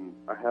pitches, and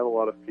I have a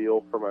lot of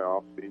feel for my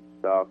off-speed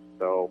stuff.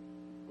 So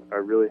I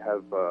really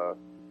have,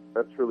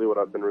 that's really what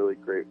I've been really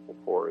grateful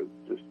for, is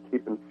just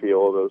keeping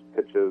feel of those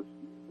pitches.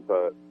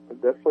 But I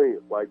definitely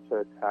like to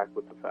attack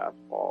with the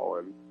fastball,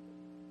 and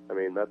I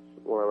mean, that's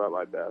when I'm at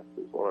my best,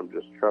 is when I'm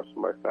just trusting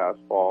my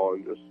fastball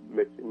and just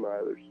mixing my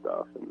other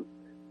stuff and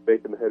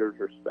making the hitters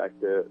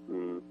respect it,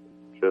 and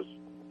just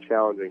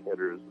challenging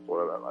hitters is when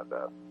I'm at my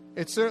best.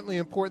 It's certainly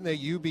important that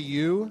you be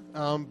you,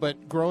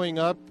 but growing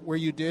up where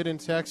you did in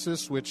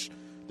Texas, which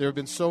there have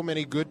been so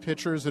many good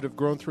pitchers that have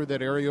grown through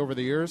that area over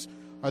the years,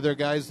 are there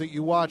guys that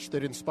you watched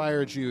that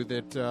inspired you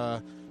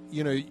that,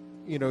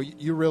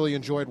 you really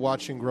enjoyed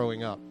watching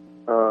growing up?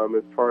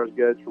 As far as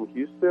guys from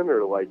Houston,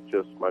 or like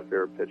just my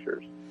favorite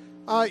pitchers?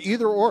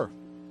 Either or.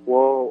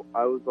 Well,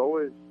 I was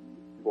always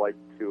like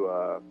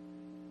to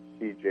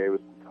see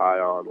Jameson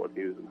Taillon when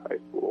he was in high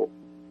school.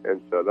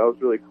 And so that was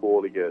really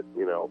cool to get,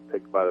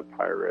 picked by the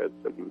Pirates.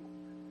 And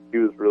he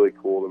was really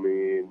cool to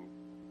me and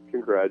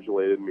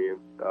congratulated me and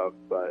stuff.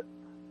 But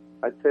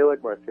I'd say,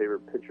 like, my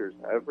favorite pitchers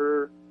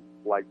ever,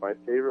 like, my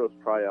favorite was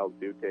probably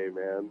Alduque,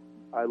 man.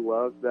 I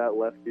loved that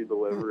lefty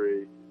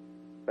delivery,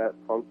 that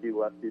funky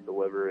lefty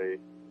delivery,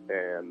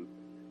 and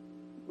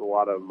a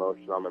lot of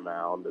emotion on the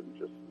mound and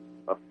just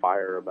a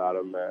fire about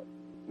him that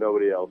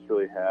nobody else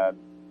really had.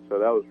 So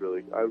that was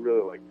I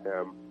really liked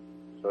him.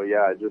 So,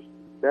 yeah,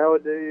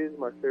 nowadays,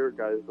 my favorite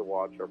guys to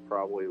watch are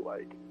probably,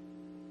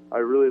 I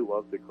really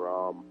love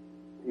DeGrom.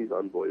 He's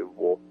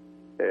unbelievable.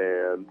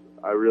 And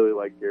I really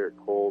like Garrett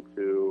Cole,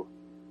 too.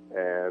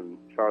 And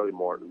Charlie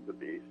Morton's a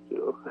beast,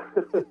 too.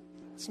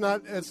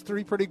 It's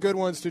three pretty good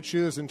ones to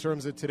choose in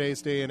terms of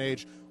today's day and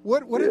age.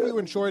 What have you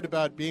enjoyed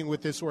about being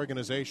with this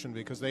organization?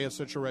 Because they have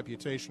such a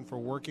reputation for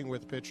working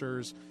with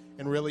pitchers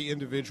and really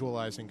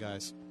individualizing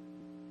guys.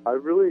 I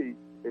really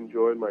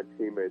enjoyed my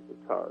teammates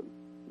a ton.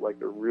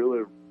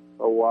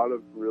 A lot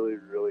of really,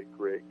 really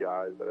great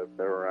guys that I've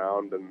been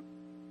around and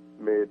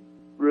made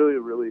really,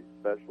 really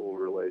special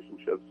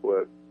relationships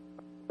with.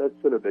 That's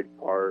been a big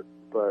part.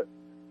 But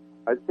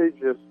I'd say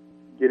just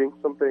getting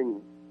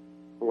something,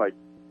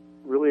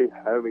 really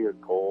having a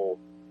goal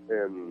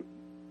and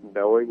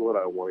knowing what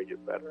I want to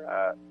get better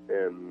at,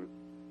 and,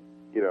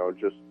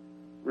 just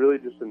really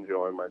just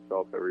enjoying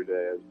myself every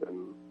day has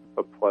been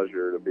a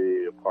pleasure to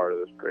be a part of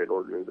this great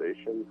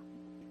organization.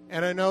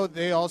 And I know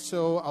they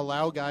also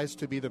allow guys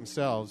to be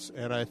themselves.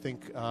 And I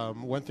think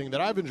one thing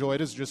that I've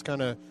enjoyed is just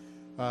kind of,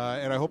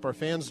 and I hope our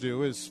fans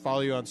do, is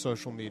follow you on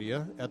social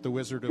media at the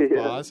Wizard of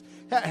Oz.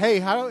 Hey,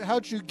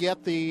 how'd you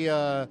get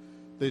the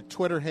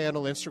Twitter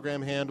handle,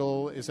 Instagram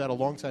handle? Is that a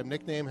long-time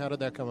nickname? How did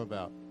that come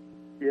about?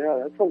 Yeah,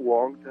 that's a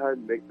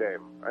long-time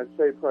nickname. I'd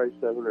say probably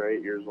 7 or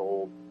 8 years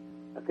old.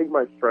 I think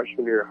my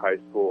freshman year of high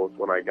school is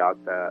when I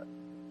got that.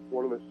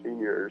 One of the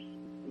seniors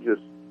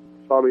just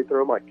saw me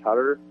throw my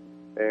cutter,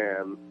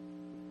 and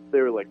they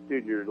were like,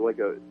 dude, you're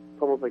it's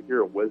almost like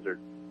you're a wizard.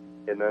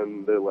 And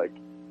then they're like,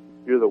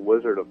 you're the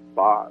Wizard of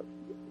Oz.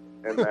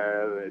 and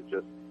then it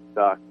just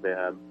sucked,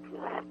 man.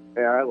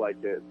 And I like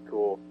it. It's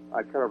cool.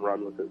 I kind of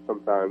run with it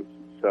sometimes,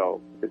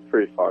 so it's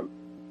pretty fun.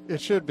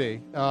 It should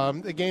be.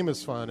 The game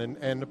is fun,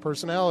 and the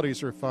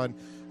personalities are fun.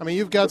 I mean,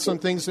 you've got some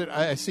things that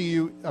I see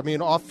you, I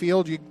mean, off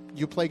field,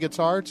 you play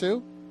guitar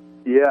too?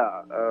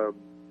 Yeah.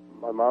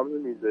 My mom's a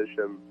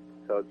musician,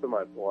 so it's in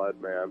my blood,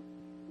 man.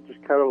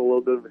 Just kind of a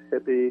little bit of a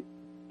hippie.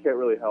 Can't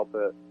really help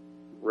it.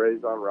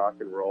 Raised on rock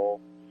and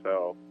roll,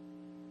 so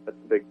that's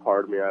a big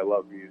part of me. I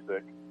love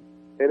music.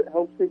 And it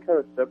helps me kind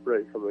of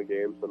separate from the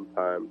game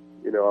sometimes.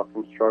 You know, if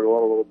I'm struggling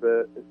a little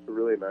bit, it's a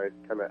really nice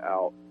kind of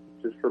out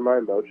just for my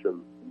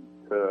emotions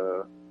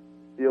to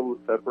be able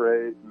to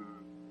separate and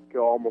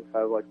go almost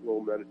have like a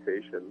little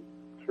meditation.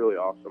 It's really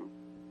awesome.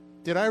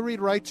 Did I read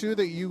right, too,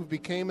 that you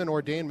became an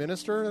ordained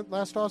minister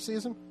last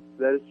off-season?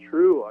 That is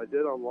true. I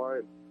did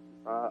online.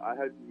 I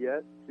have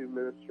yet to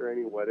minister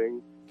any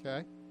weddings,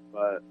 Okay.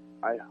 but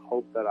I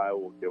hope that I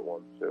will get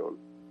one soon.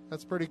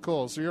 That's pretty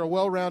cool. So you're a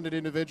well-rounded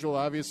individual,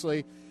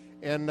 obviously.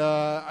 And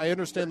I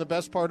understand the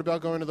best part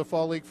about going to the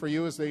Fall League for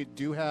you is they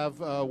do have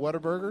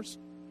Whataburgers.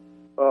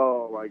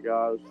 Oh, my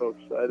God. I'm so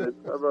excited.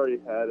 I've already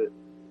had it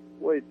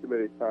way too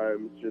many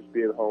times just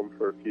being home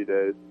for a few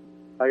days.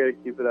 I got to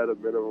keep it at a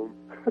minimum.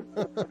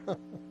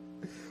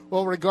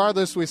 Well,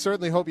 regardless, we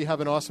certainly hope you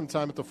have an awesome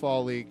time at the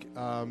Fall League.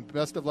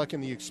 Best of luck in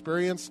the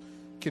experience,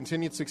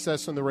 continued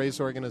success in the Rays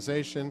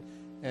organization,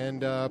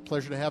 and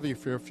pleasure to have you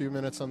for a few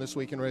minutes on This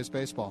Week in Rays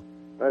Baseball.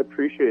 I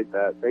appreciate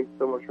that. Thanks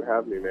so much for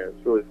having me, man.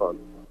 It's really fun.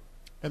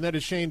 And that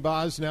is Shane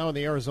Baz now in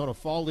the Arizona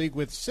Fall League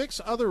with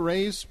 6 other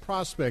Rays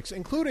prospects,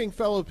 including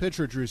fellow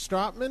pitcher Drew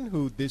Stropman,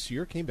 who this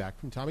year came back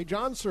from Tommy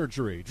John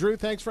surgery. Drew,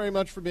 thanks very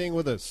much for being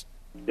with us.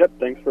 Yep,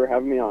 thanks for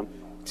having me on.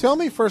 Tell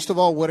me, first of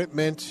all, what it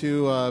meant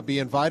to be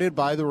invited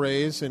by the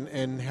Rays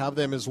and have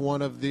them as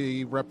one of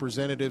the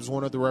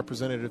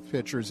representative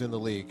pitchers in the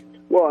league.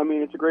 Well, I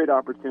mean, it's a great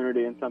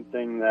opportunity and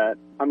something that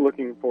I'm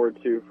looking forward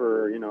to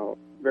for,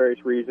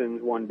 various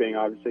reasons. One being,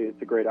 obviously, it's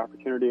a great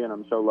opportunity, and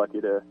I'm so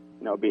lucky to,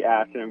 be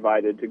asked and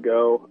invited to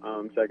go.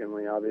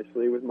 Secondly,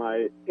 obviously, with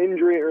my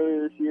injury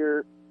earlier this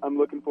year, I'm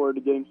looking forward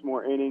to getting some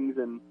more innings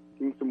and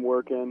getting some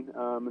work in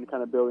and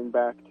kind of building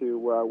back to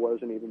where I was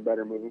and even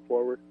better moving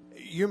forward.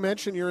 You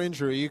mentioned your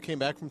injury. You came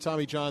back from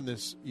Tommy John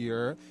this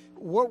year.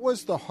 What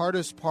was the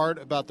hardest part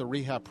about the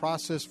rehab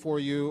process for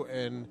you,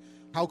 and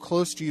how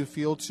close do you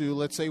feel to,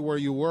 let's say, where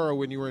you were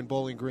when you were in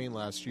Bowling Green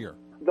last year?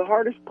 The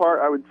hardest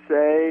part, I would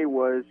say,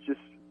 was just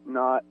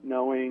not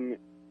knowing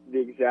the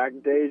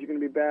exact days you're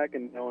going to be back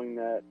and knowing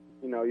that,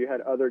 you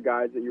had other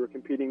guys that you were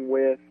competing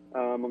with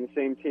on the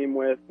same team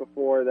with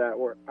before that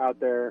were out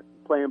there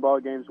playing ball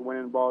games,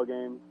 winning ball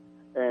games,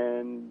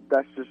 and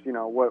that's just,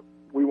 what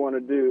we want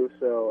to do.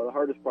 So the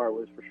hardest part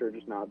was for sure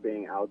just not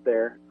being out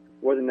there.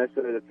 It wasn't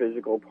necessarily the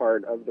physical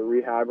part of the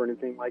rehab or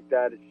anything like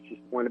that. It's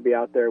just want to be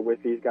out there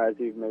with these guys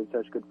that you've made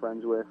such good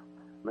friends with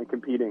and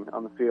competing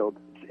on the field.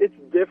 It's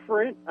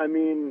different. I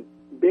mean,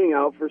 being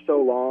out for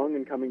so long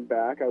and coming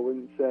back, I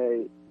wouldn't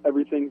say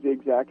everything's the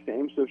exact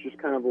same. So it's just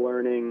kind of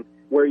learning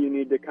where you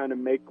need to kind of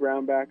make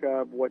ground back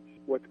up,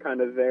 what's kind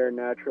of there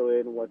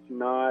naturally and what's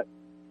not,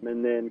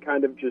 and then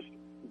kind of just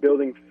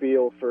building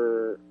feel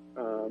for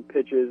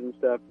pitches and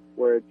stuff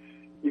where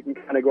you can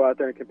kind of go out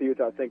there and compete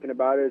without thinking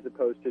about it as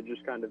opposed to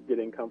just kind of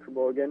getting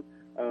comfortable again.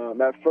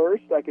 At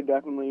first, I could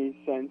definitely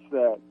sense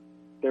that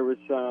there was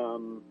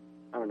some,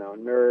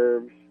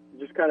 nerves,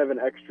 just kind of an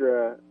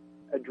extra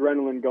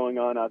adrenaline going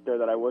on out there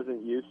that I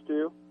wasn't used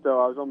to. So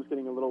I was almost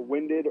getting a little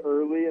winded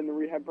early in the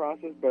rehab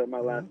process, but my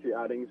last few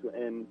outings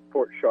in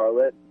Port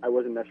Charlotte, I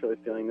wasn't necessarily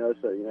feeling those.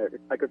 So,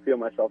 I could feel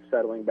myself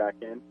settling back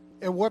in.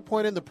 At what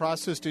point in the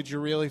process did you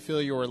really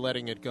feel you were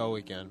letting it go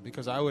again?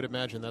 Because I would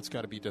imagine that's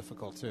got to be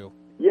difficult too.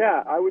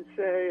 Yeah, I would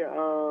say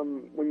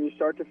when you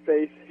start to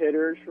face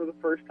hitters for the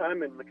first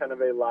time in kind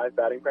of a live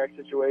batting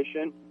practice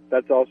situation,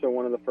 that's also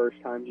one of the first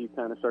times you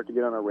kind of start to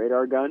get on a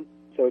radar gun.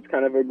 So it's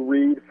kind of a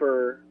read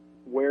for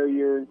where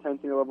your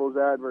intensity level is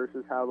at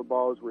versus how the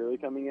ball is really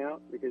coming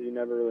out, because you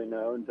never really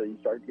know until you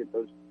start to get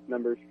those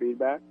numbers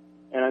feedback.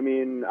 And I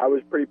mean, I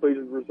was pretty pleased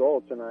with the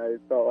results, and I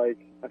felt like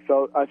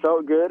I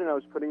felt good, and I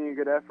was putting in a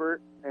good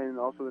effort, and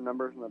also the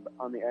numbers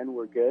on the end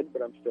were good,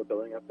 but I'm still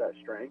building up that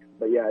strength.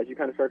 But yeah, as you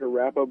kind of start to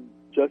wrap up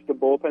just the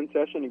bullpen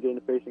session and get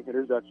into facing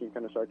hitters, that's when you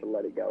kind of start to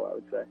let it go, I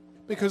would say.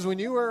 Because when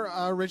you were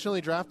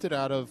originally drafted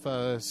out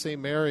of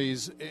St.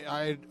 Mary's,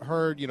 I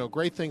heard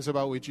great things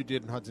about what you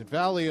did in Hudson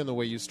Valley and the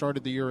way you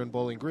started the year in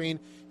Bowling Green.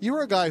 You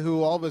were a guy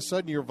who all of a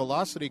sudden your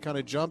velocity kind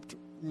of jumped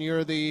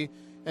near the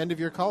end of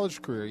your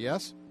college career,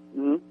 yes?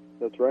 Mm-hmm.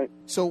 That's right.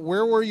 So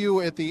where were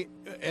you at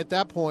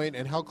that point,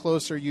 and how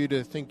close are you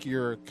to think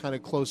you're kind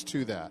of close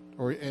to that?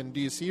 And do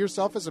you see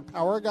yourself as a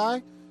power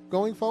guy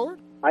going forward?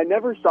 I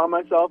never saw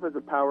myself as a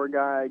power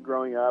guy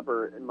growing up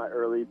or in my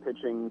early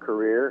pitching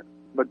career.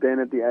 But then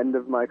at the end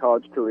of my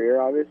college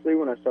career, obviously,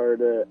 when I started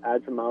to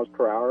add some miles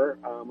per hour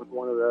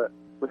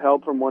with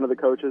help from one of the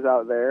coaches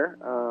out there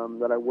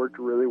that I worked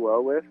really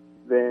well with,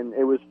 then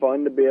it was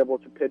fun to be able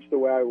to pitch the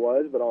way I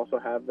was, but also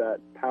have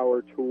that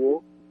power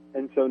tool.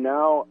 And so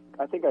now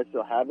I think I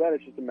still have that.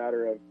 It's just a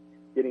matter of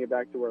getting it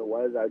back to where it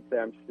was, I'd say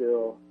I'm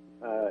still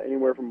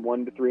anywhere from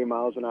 1 to 3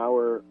 miles an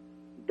hour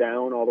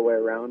down all the way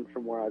around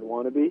from where I'd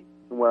want to be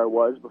and where I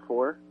was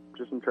before,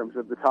 just in terms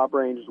of the top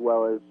range as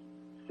well as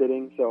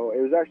sitting. So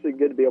it was actually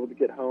good to be able to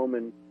get home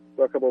and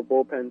throw a couple of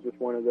bullpens with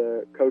one of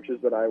the coaches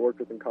that I worked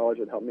with in college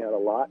that helped me out a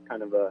lot,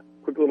 kind of a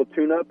quick little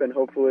tune-up, and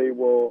hopefully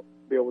we'll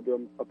be able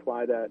to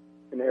apply that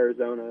in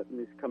Arizona in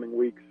these coming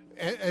weeks.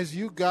 As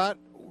you got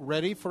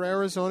ready for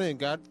Arizona and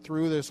got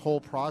through this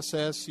whole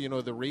process,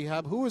 the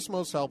rehab, who was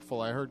most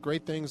helpful? I heard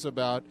great things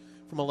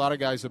from a lot of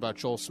guys about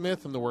Joel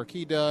Smith and the work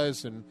he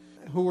does, and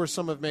who were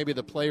some of maybe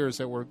the players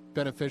that were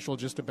beneficial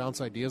just to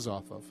bounce ideas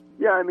off of?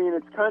 Yeah, I mean,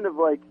 it's kind of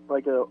like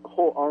a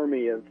whole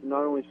army of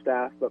not only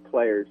staff but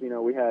players.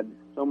 We had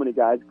so many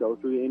guys go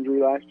through the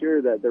injury last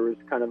year that there was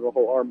kind of a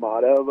whole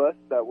armada of us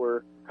that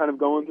were kind of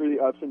going through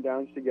the ups and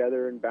downs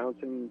together and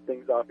bouncing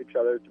things off each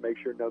other to make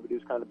sure nobody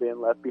was kind of being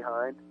left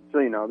behind. So,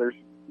 there's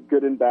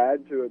good and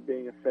bad to it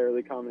being a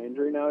fairly common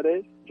injury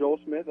nowadays. Joel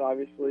Smith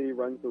obviously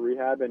runs the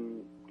rehab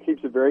and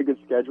keeps a very good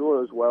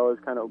schedule, as well as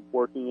kind of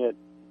working it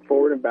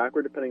forward and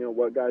backward depending on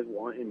what guys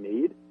want and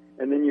need.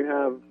 And then you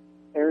have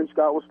Aaron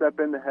Scott will step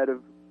in, the head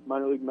of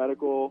minor league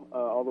medical,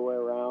 all the way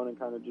around and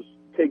kind of just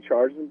take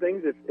charge of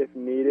things if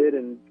needed,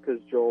 and because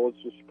Joel is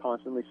just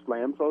constantly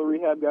slammed for all the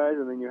rehab guys.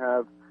 And then you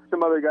have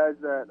some other guys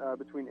that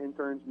between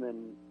interns, and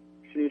then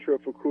Shinichiro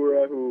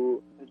Fukura,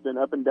 who has been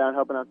up and down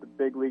helping out the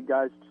big league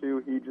guys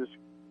too. He just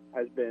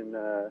has been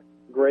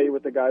great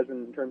with the guys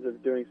in terms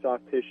of doing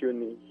soft tissue,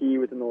 and he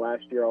within the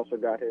last year also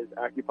got his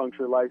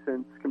acupuncture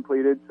license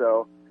completed,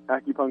 so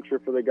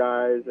acupuncture for the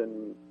guys,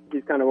 and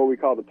he's kind of what we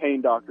call the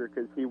pain doctor,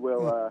 because he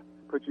will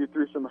put you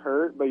through some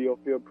hurt, but you'll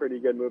feel pretty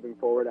good moving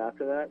forward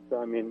after that. So,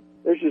 I mean,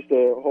 there's just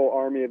a whole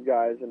army of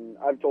guys, and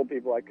I've told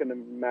people I couldn't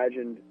have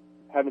imagined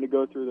having to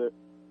go through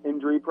the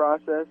injury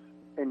process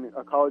in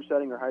a college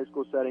setting or high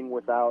school setting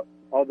without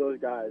all those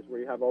guys, where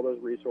you have all those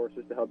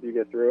resources to help you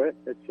get through it.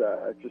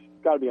 It's just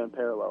got to be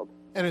unparalleled.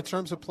 And in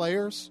terms of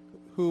players,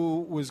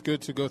 who was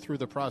good to go through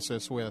the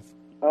process with?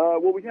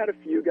 Well, we had a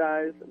few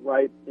guys,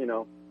 right?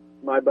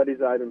 My buddies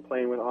that I've been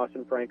playing with,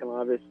 Austin Franklin,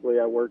 obviously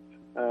I worked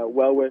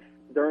well with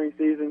during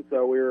season,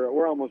 so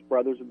we're almost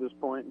brothers at this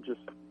point, just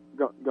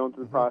going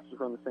through the process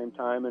around the same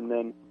time. And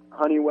then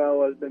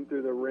Honeywell has been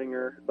through the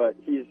ringer, but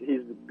he's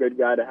a good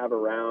guy to have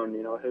around.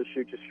 He'll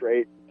shoot you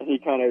straight, and he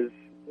kind of is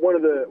one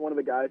of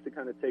the guys to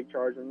kind of take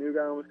charge when a new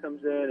guy almost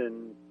comes in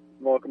and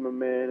welcome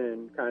him in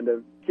and kind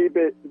of keep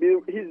it.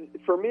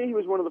 For me, he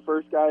was one of the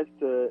first guys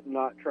to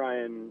not try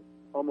and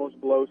almost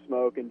blow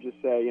smoke and just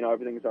say,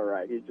 everything's all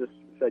right. He just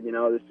said,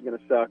 this is going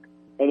to suck.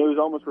 And it was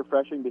almost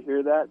refreshing to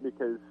hear that,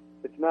 because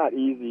it's not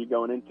easy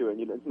going into it.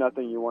 It's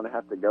nothing you want to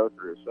have to go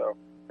through. So,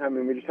 I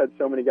mean, we just had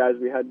so many guys.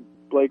 We had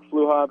Blake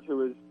Fluhobbs, who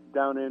was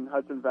down in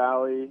Hudson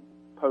Valley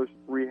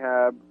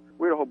post-rehab.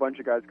 We had a whole bunch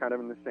of guys kind of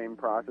in the same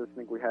process. I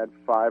think we had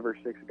 5 or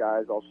 6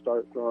 guys all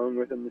start throwing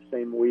within the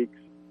same weeks.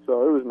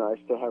 So it was nice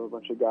to have a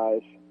bunch of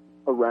guys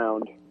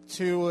around.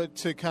 To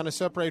kind of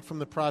separate from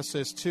the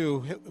process, too,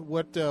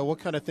 what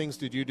kind of things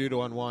did you do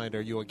to unwind?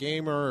 Are you a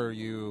gamer? Are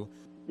you...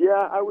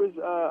 Yeah,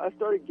 I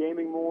started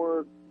gaming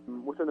more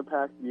within the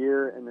past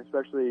year, and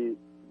especially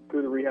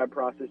through the rehab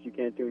process, you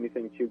can't do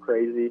anything too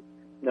crazy,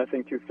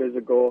 nothing too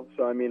physical.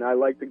 So, I mean, I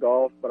like to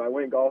golf, but I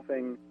went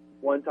golfing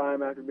one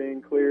time after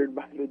being cleared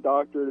by the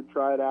doctor to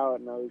try it out,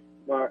 and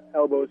my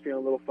elbow was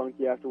feeling a little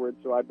funky afterwards,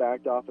 so I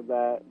backed off of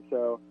that.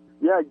 So,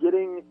 yeah,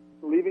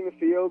 leaving the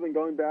field and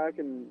going back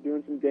and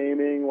doing some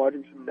gaming,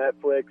 watching some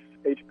Netflix,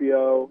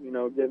 HBO,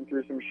 getting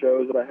through some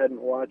shows that I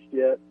hadn't watched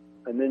yet,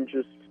 and then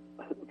just,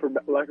 for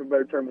lack of a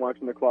better term,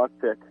 watching the clock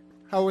tick.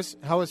 How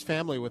is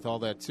family with all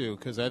that, too?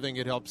 Because I think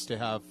it helps to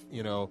have,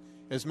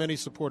 as many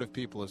supportive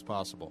people as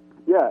possible.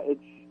 Yeah,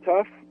 it's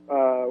tough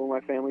when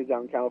my family's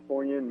out in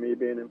California and me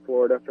being in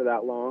Florida for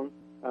that long,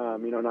 not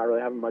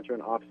really having much of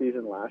an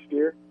off-season last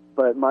year.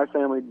 But my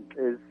family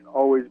has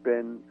always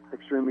been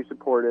extremely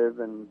supportive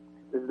and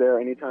is there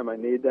anytime I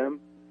need them.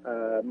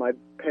 My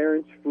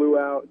parents flew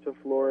out to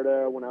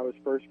Florida when I was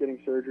first getting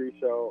surgery,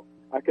 so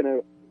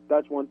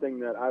that's one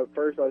thing that I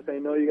was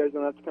saying, no, you guys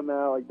don't have to come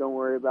out, don't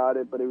worry about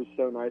it, but it was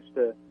so nice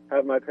to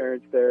have my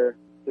parents there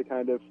to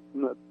kind of,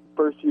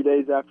 first few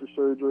days after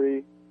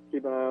surgery,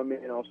 keep an eye on me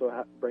and also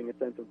bring a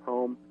sense of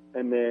home.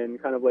 And then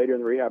kind of later in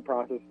the rehab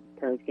process,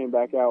 parents came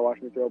back out,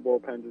 watched me throw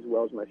bullpens, as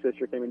well as my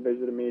sister came and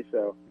visited me,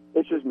 so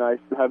it's just nice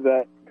to have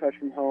that touch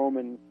from home.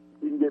 And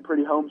you can get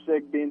pretty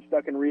homesick being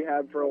stuck in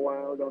rehab for a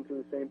while, going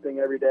through the same thing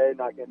every day,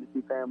 not getting to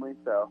see family,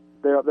 so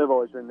they've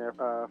always been there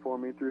for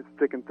me through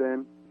thick and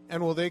thin.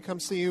 And will they come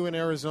see you in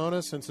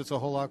Arizona since it's a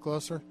whole lot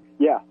closer?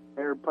 Yeah,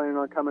 they're planning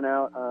on coming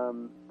out.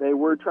 They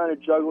were trying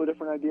to juggle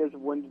different ideas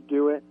of when to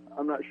do it.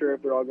 I'm not sure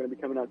if they're all going to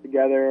be coming out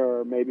together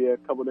or maybe a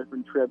couple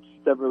different trips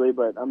separately,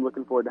 but I'm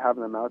looking forward to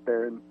having them out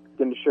there and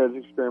getting to share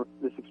this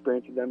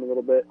experience with them a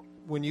little bit.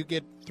 When you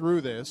get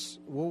through this,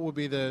 what will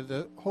be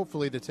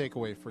hopefully the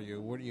takeaway for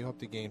you? What do you hope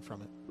to gain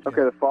from it?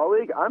 Okay, the Fall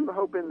League, I'm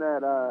hoping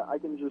that I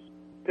can just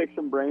pick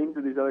some brains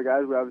with these other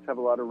guys. We obviously have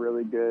a lot of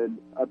really good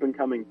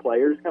up-and-coming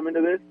players coming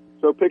to this.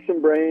 So pick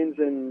some brains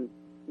and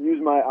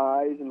use my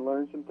eyes and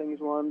learn some things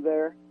while I'm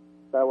there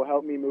that will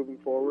help me moving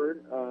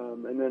forward.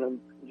 And then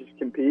just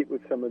compete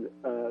with some of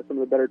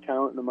the better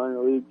talent in the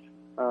minor leagues.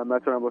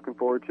 That's what I'm looking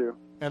forward to.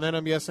 And then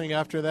I'm guessing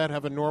after that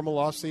have a normal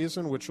off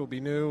season, which will be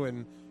new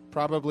and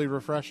probably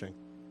refreshing.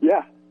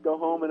 Yeah, go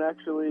home and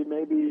actually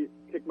maybe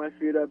kick my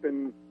feet up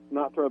and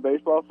not throw a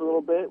baseball for a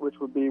little bit, which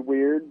would be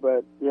weird,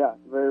 but yeah,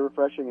 very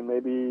refreshing, and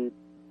maybe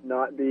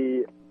not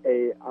be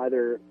a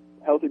either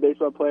healthy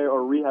baseball player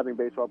or rehabbing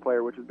baseball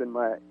player, which has been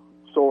my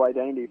sole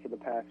identity for the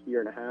past year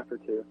and a half or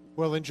two.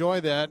 Well,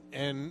 enjoy that,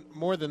 and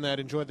more than that,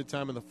 enjoy the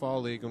time in the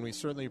Fall League, and we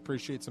certainly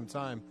appreciate some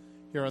time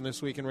here on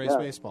This Week in Rays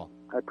Baseball.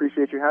 I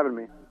appreciate you having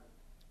me.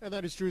 And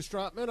that is Drew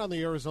Strotman on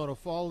the Arizona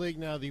Fall League.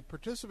 Now, the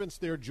participants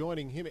there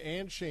joining him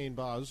and Shane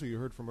Baz, who you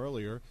heard from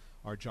earlier,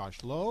 are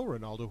Josh Lowe,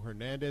 Ronaldo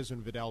Hernandez,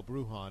 and Vidal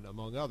Brujan,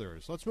 among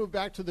others. Let's move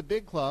back to the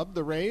big club,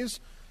 the Rays,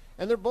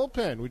 and their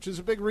bullpen, which is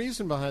a big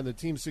reason behind the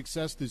team's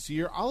success this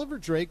year. Oliver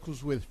Drake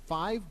was with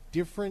 5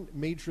 different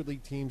major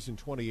league teams in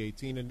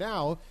 2018, and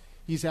now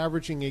he's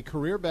averaging a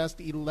career-best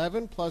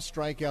 11-plus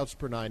strikeouts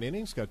per 9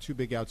 innings, got 2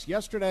 big outs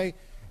yesterday,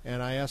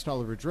 and I asked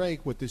Oliver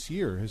Drake what this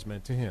year has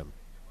meant to him.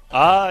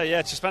 Yeah,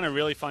 it's just been a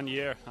really fun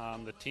year.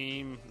 The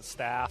team, the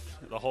staff,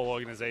 the whole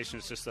organization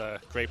is just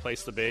a great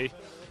place to be.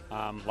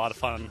 A lot of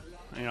fun,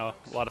 a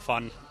lot of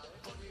fun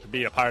to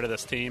be a part of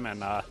this team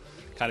and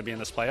kind of be in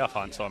this playoff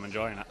hunt, so I'm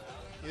enjoying it.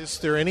 Is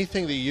there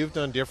anything that you've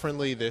done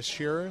differently this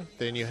year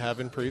than you have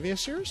in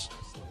previous years?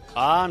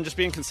 Just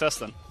being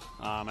consistent.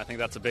 I think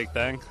that's a big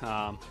thing.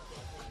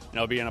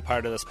 Being a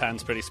part of this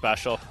pen's pretty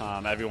special.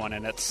 Everyone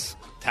in it's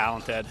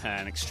talented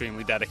and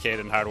extremely dedicated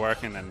and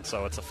hardworking, and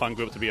so it's a fun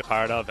group to be a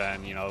part of,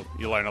 and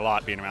you learn a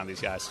lot being around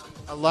these guys.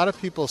 A lot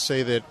of people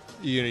say that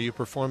you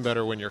perform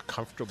better when you're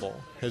comfortable.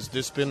 Has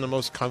this been the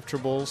most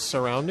comfortable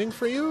surrounding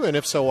for you, and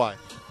if so, why?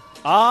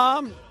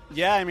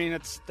 Yeah, I mean,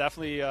 it's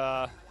definitely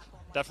a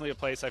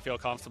place I feel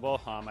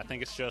comfortable. I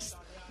think it's just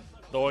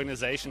the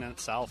organization in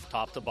itself,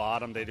 top to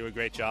bottom. They do a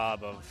great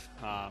job of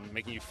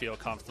making you feel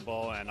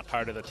comfortable and a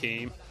part of the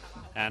team,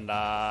 and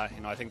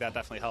I think that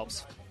definitely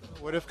helps.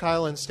 What have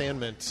Kyle and Stan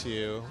meant to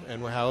you,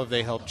 and how have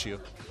they helped you?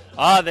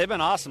 They've been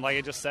awesome. Like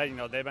I just said,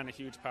 they've been a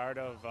huge part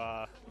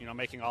of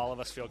making all of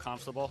us feel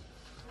comfortable.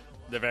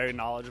 They're very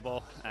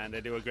knowledgeable, and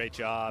they do a great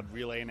job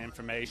relaying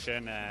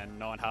information and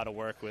knowing how to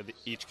work with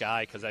each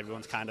guy, because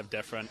everyone's kind of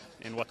different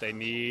in what they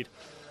need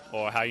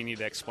or how you need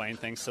to explain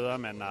things to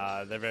them, and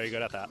they're very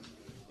good at that.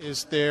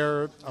 Is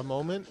there a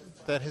moment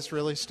that has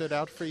really stood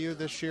out for you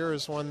this year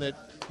as one that,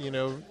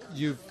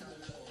 you've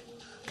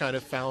kind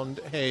of found,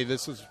 hey,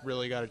 this has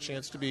really got a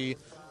chance to be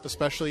a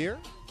special year?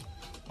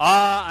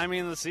 I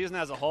mean, the season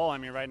as a whole,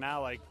 right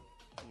now,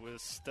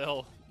 there's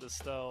still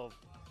a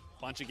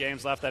bunch of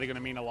games left that are going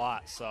to mean a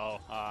lot. So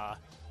I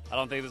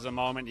don't think there's a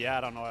moment yet.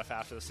 I don't know if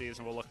after the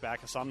season we'll look back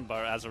at something,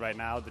 but as of right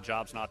now, the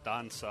job's not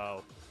done,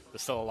 so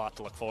there's still a lot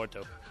to look forward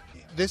to.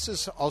 This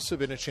has also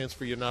been a chance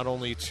for you not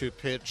only to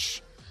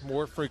pitch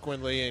more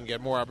frequently and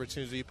get more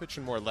opportunity, you pitch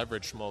in more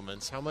leveraged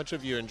moments. How much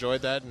have you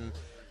enjoyed that, and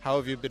how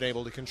have you been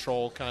able to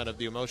control kind of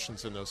the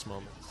emotions in those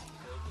moments?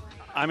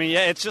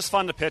 Yeah, it's just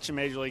fun to pitch in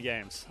Major League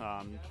games.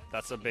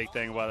 That's a big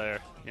thing, whether,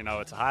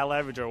 it's a high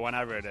leverage or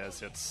whenever it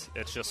is.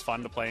 It's just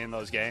fun to play in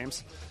those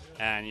games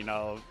and,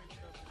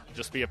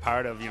 just be a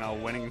part of,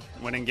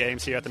 winning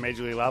games here at the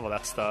Major League level.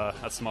 That's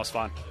the most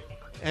fun.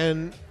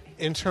 And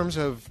in terms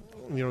of,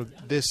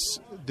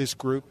 this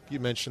group, you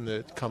mentioned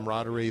the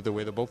camaraderie, the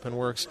way the bullpen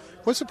works.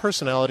 What's the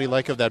personality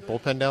like of that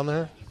bullpen down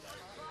there?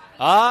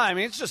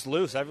 It's just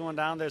loose. Everyone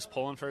down there is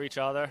pulling for each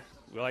other.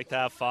 We like to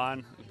have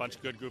fun. A bunch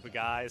of good group of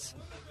guys.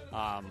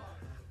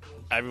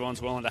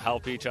 Everyone's willing to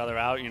help each other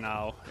out.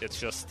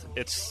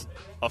 It's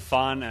a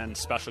fun and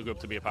special group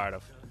to be a part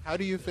of. How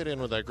do you fit in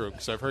with that group?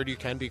 Because I've heard you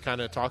can be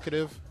kind of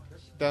talkative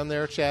down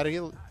there, chatty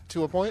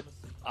to a point.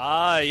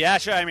 Yeah,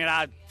 sure.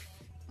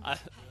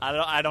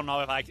 I don't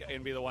know if I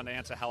can be the one to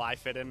answer how I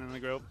fit in the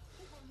group.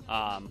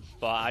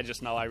 But I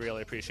just know I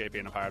really appreciate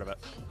being a part of it.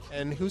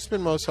 And who's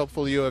been most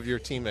helpful to you of your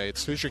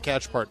teammates? Who's your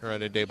catch partner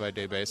on a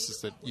day-by-day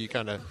basis that you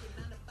kind of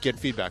get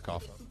feedback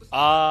off of?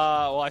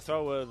 Well, I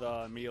throw with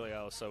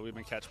Emilio, so we've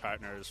been catch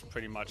partners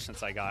pretty much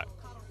since I got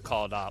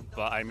called up.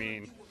 But,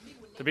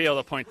 to be able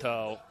to point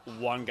to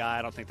one guy,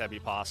 I don't think that'd be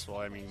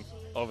possible.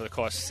 Over the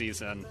course of the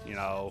season,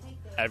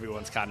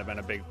 everyone's kind of been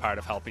a big part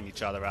of helping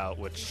each other out,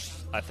 which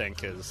I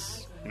think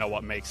is,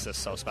 what makes this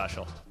so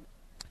special.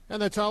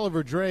 And that's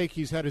Oliver Drake.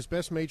 He's had his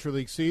best Major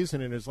League season.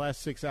 In his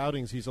last 6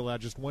 outings, he's allowed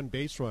just 1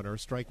 base runner,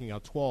 striking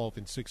out 12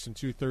 in 6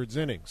 2/3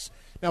 innings.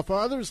 Now, for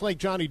others like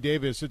Johnny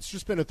Davis, it's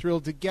just been a thrill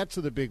to get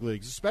to the big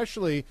leagues,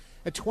 especially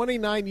at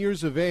 29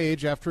 years of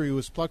age after he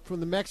was plucked from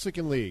the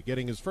Mexican League,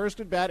 getting his first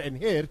at-bat and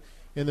hit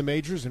in the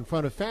majors in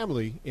front of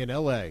family in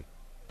L.A.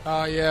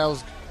 Yeah,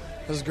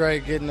 it was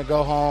great getting to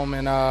go home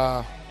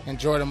and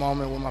enjoy the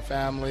moment with my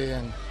family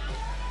and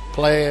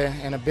play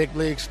in a big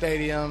league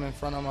stadium in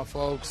front of my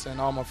folks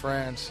and all my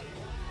friends.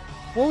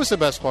 What was the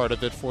best part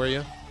of it for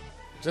you?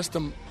 Just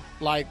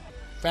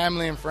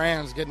family and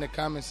friends getting to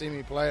come and see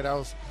me play. That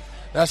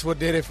that's what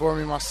did it for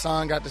me. My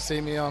son got to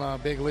see me on a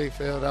big league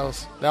field. That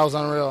was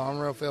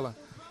unreal feeling.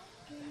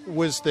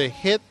 Was the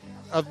hit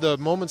of the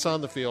moments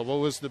on the field, what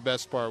was the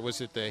best part?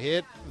 Was it the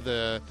hit,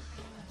 the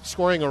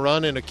scoring a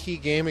run in a key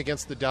game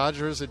against the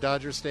Dodgers at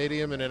Dodger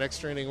Stadium in an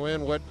extra inning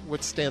win?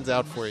 What stands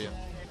out for you?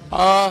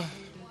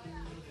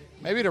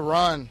 Maybe the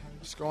run,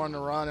 scoring the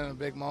run in a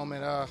big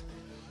moment.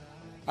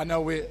 I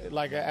know we,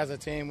 like as a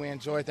team, we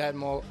enjoyed that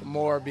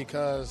more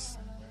because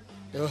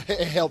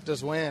it helped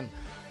us win.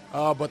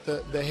 But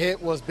the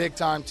hit was big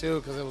time too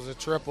because it was a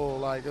triple.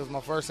 Like, it was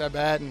my first at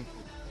bat and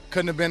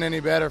couldn't have been any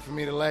better for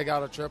me to leg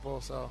out a triple.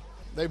 So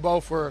they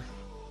both were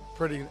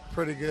pretty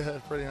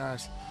good, pretty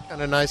nice.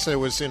 Kind of nice.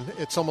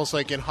 It's almost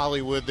like in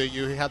Hollywood that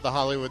you had the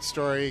Hollywood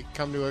story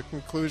come to a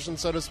conclusion,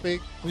 so to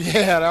speak.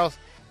 Yeah,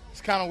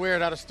 it's kind of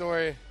weird how the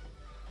story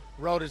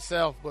wrote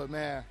itself, but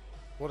man,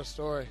 what a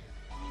story.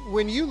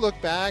 When you look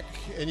back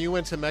and you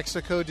went to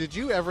Mexico, did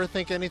you ever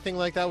think anything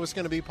like that was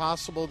going to be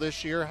possible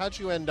this year? How'd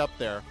you end up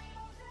there?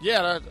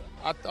 Yeah,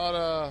 I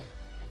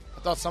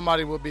thought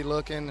somebody would be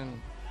looking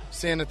and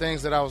seeing the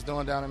things that I was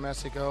doing down in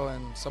Mexico,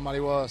 and somebody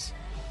was.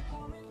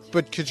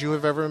 But could you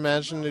have ever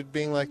imagined it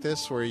being like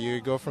this, where you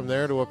go from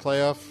there to a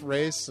playoff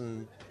race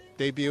and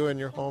debut in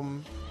your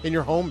home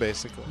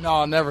basically? No,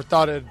 I never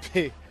thought it'd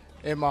be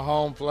in my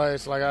home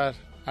place. Like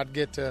I'd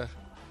get to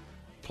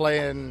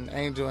play in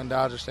Angel and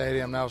Dodger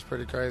Stadium. That was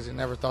pretty crazy.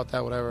 Never thought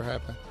that would ever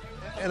happen.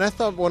 And I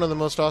thought one of the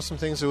most awesome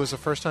things, it was the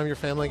first time your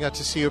family got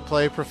to see you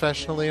play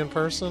professionally in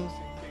person.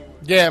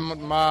 Yeah,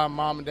 my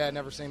mom and dad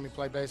never seen me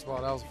play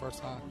baseball. That was the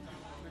first time.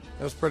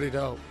 It was pretty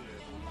dope.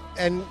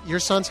 And your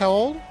son's how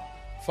old?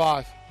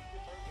 5.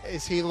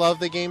 Is he love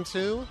the game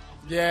too?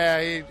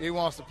 Yeah, he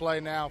wants to play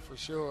now for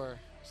sure.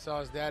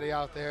 Saw his daddy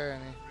out there,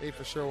 and he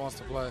for sure wants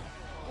to play.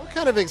 What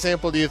kind of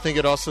example do you think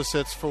it also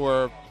sets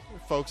for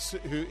folks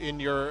who in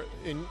your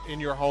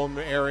home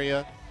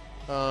area,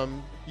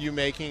 you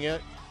making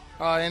it?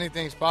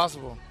 Anything's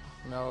possible.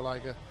 You know,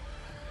 like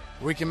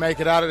we can make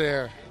it out of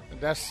there.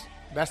 That's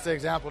the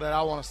example that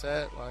I want to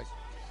set. Like,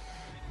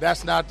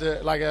 that's not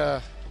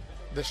the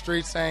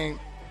streets ain't.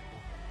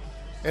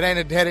 It ain't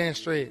a dead-end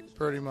street,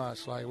 pretty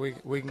much. Like,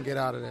 we can get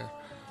out of there.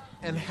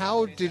 And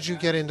how did you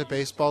get into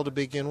baseball to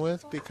begin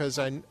with? Because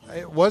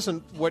it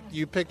wasn't what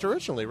you picked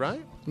originally,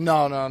 right?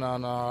 No.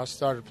 I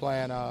started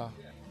playing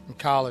in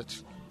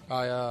college.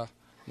 My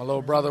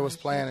little brother was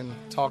playing and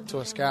talked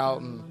to a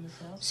scout, and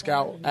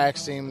scout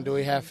asked him, do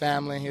he have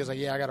family? And he was like,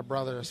 yeah, I got a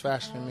brother that's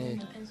faster than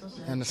me.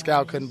 And the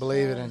scout couldn't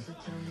believe it. And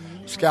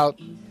the scout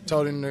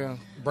told him to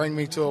bring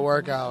me to a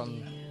workout,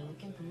 and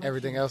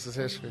everything else is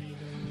history.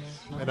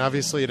 And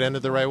obviously it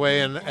ended the right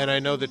way. And I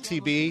know the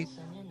TB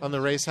on the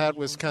race hat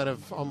was kind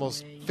of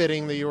almost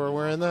fitting that you were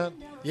wearing that.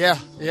 Yeah,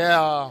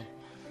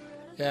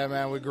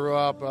 man. We grew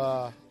up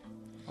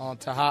on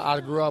Tejada. I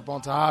grew up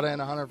on Tejada in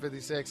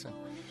 156, and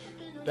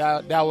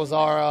that was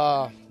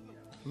our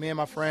me and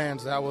my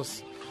friends. That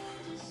was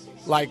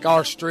like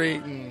our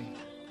street, and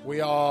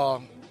we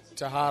all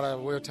Tejada.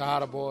 We're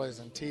Tejada boys,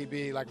 and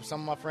TB. Like,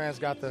 some of my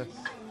friends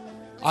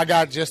I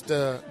got just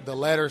the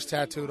letters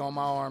tattooed on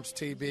my arms,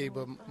 TB,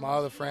 but my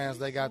other friends,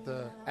 they got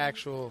the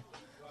actual,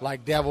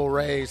 like, Devil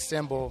Rays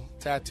symbol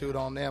tattooed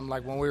on them,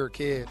 like when we were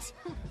kids.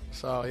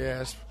 So,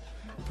 yeah, it's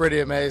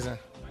pretty amazing.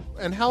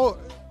 And how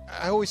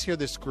I always hear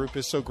this group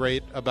is so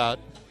great about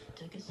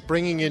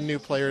bringing in new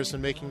players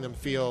and making them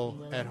feel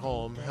at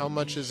home. How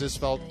much has this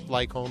felt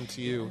like home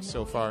to you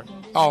so far?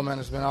 Oh, man,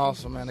 it's been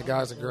awesome, man. The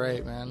guys are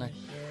great, man.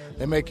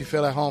 They make you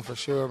feel at home for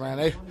sure,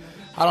 man.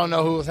 I don't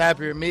know who was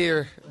happier, me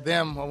or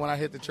them, when I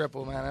hit the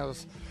triple, man. It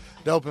was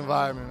a dope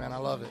environment, man. I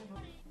love it.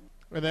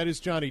 And that is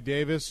Johnny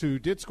Davis, who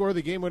did score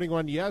the game-winning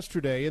run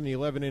yesterday in the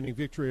 11-inning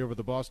victory over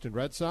the Boston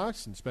Red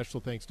Sox. And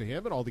special thanks to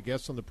him and all the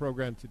guests on the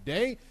program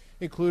today,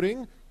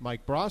 including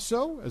Mike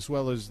Brasso, as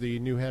well as the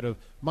new head of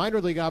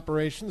minor league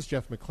operations,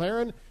 Jeff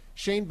McLaren,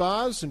 Shane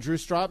Boz, and Drew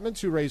Strotman,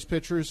 two Rays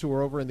pitchers who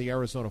are over in the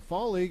Arizona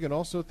Fall League. And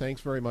also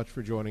thanks very much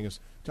for joining us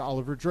to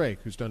Oliver Drake,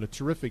 who's done a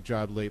terrific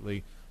job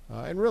lately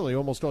and really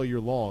almost all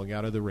year long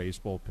out of the Rays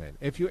bullpen.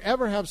 If you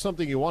ever have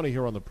something you want to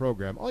hear on the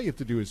program, all you have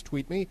to do is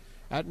tweet me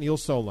at Neil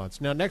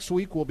Solondz. Now, next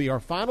week will be our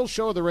final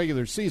show of the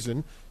regular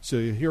season, so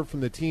you'll hear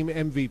from the team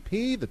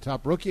MVP, the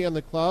top rookie on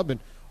the club,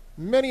 and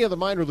many of the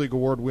minor league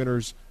award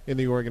winners in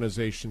the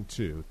organization,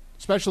 too.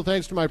 Special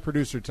thanks to my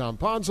producer, Tom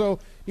Ponzo.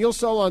 Neil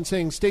Solondz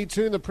saying stay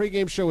tuned. The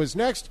pregame show is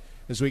next.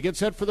 As we get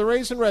set for the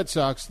Rays and Red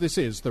Sox, this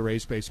is the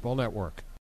Rays Baseball Network.